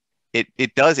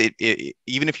it does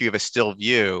even if you have a still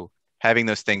view, having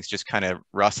those things just kind of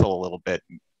rustle a little bit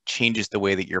changes the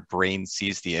way that your brain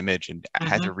sees the image and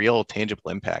has a real tangible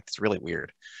impact. It's really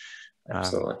weird.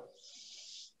 Absolutely.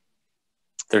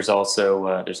 There's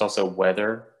also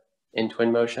weather in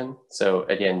twin motion. So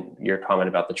again, your comment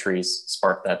about the trees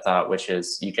sparked that thought, which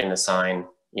is you can assign,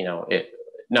 it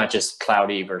not just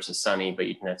cloudy versus sunny, but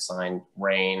you can assign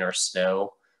rain or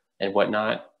snow and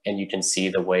whatnot. And you can see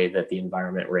the way that the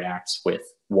environment reacts with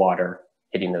water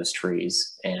hitting those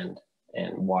trees and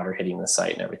water hitting the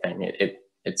site and everything.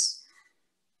 It's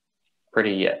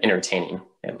pretty entertaining,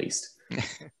 at least.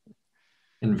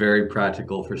 And very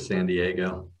practical for San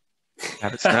Diego.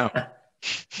 Have it snow.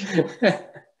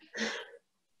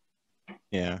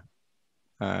 Yeah.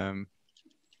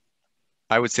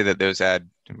 I would say that those I'm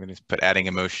going to put adding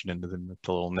emotion into the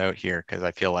little note here, because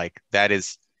I feel like that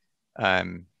is,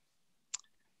 when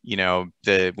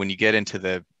you get into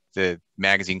the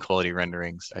magazine quality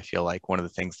renderings, I feel like one of the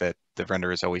things that the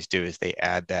renderers always do is they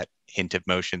add that hint of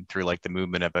motion through like the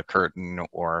movement of a curtain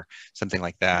or something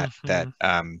like that.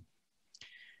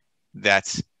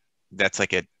 That's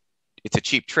like it's a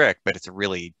cheap trick, but it's a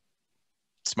really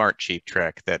smart, cheap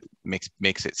trick that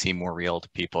makes it seem more real to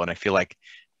people. And I feel like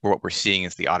what we're seeing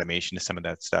is the automation of some of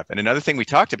that stuff. And another thing we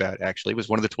talked about actually was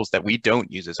one of the tools that we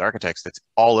don't use as architects that's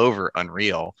all over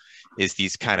Unreal is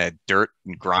these kind of dirt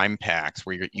and grime packs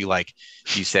where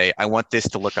you say, I want this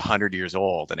to look 100 years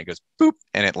old, and it goes boop,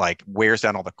 and it like wears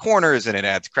down all the corners and it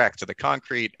adds cracks to the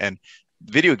concrete. And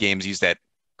video games use that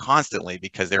constantly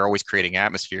because they're always creating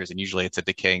atmospheres, and usually it's a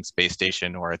decaying space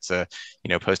station or it's a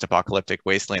post-apocalyptic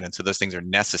wasteland, and so those things are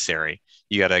necessary.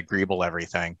 You got to greeble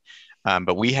everything.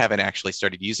 But we haven't actually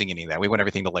started using any of that. We want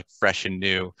everything to look fresh and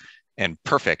new and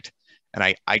perfect. And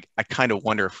I kind of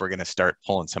wonder if we're going to start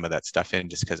pulling some of that stuff in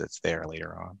just because it's there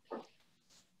later on.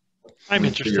 I'm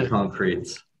interested. Your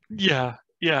concretes. Yeah.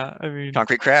 I mean,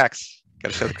 concrete cracks.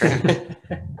 Got to show the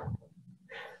crack.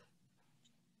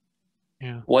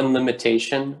 Yeah. One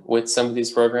limitation with some of these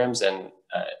programs, and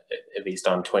at least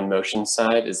on Twinmotion's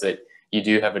side, is that you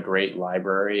do have a great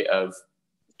library of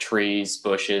trees,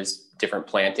 bushes, different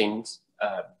plantings,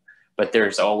 but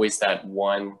there's always that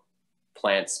one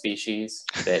plant species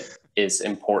that is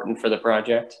important for the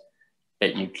project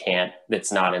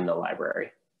that's not in the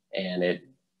library, and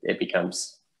it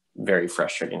becomes very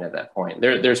frustrating at that point.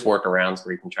 There's workarounds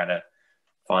where you can try to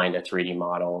find a 3D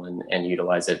model and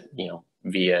utilize it,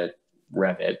 via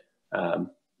Revit,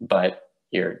 but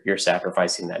you're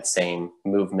sacrificing that same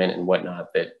movement and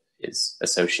whatnot that is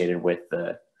associated with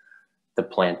the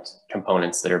plant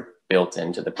components that are built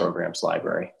into the program's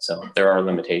library. So there are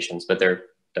limitations, but they're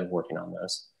working on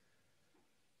those.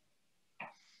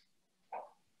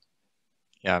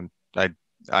 Yeah,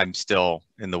 I'm still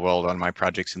in the world on my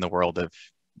projects in the world of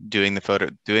doing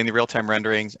the real-time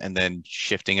renderings and then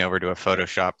shifting over to a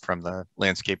Photoshop from the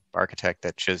landscape architect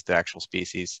that shows the actual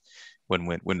species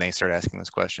when they start asking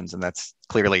those questions. And that's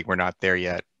clearly, we're not there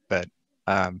yet, but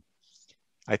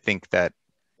I think that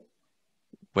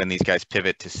when these guys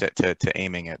pivot to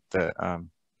aiming at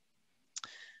the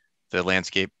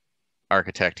landscape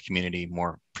architect community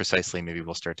more precisely, maybe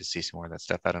we'll start to see some more of that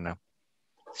stuff. I don't know.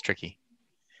 It's tricky.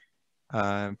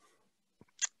 It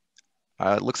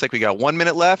looks like we got 1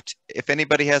 minute left. If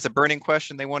anybody has a burning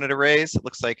question they wanted to raise, it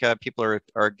looks like people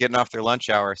are getting off their lunch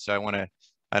hour. So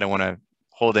I don't want to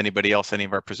hold anybody else, any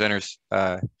of our presenters,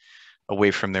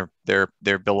 away from their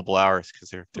billable hours, because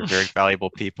they're very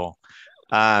valuable people.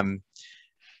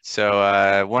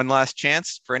 So one last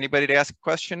chance for anybody to ask a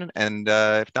question, and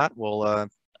if not, we'll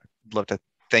love to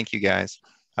thank you guys.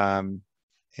 And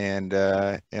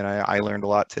I learned a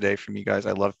lot today from you guys.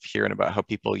 I love hearing about how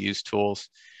people use tools,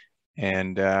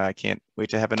 and I can't wait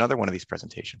to have another one of these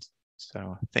presentations.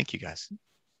 So thank you guys.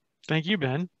 Thank you,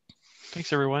 Ben.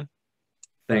 Thanks, everyone.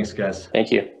 Thanks, guys.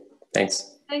 Thank you.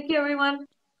 Thanks. Thank you, everyone.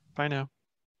 Bye now.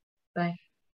 Bye.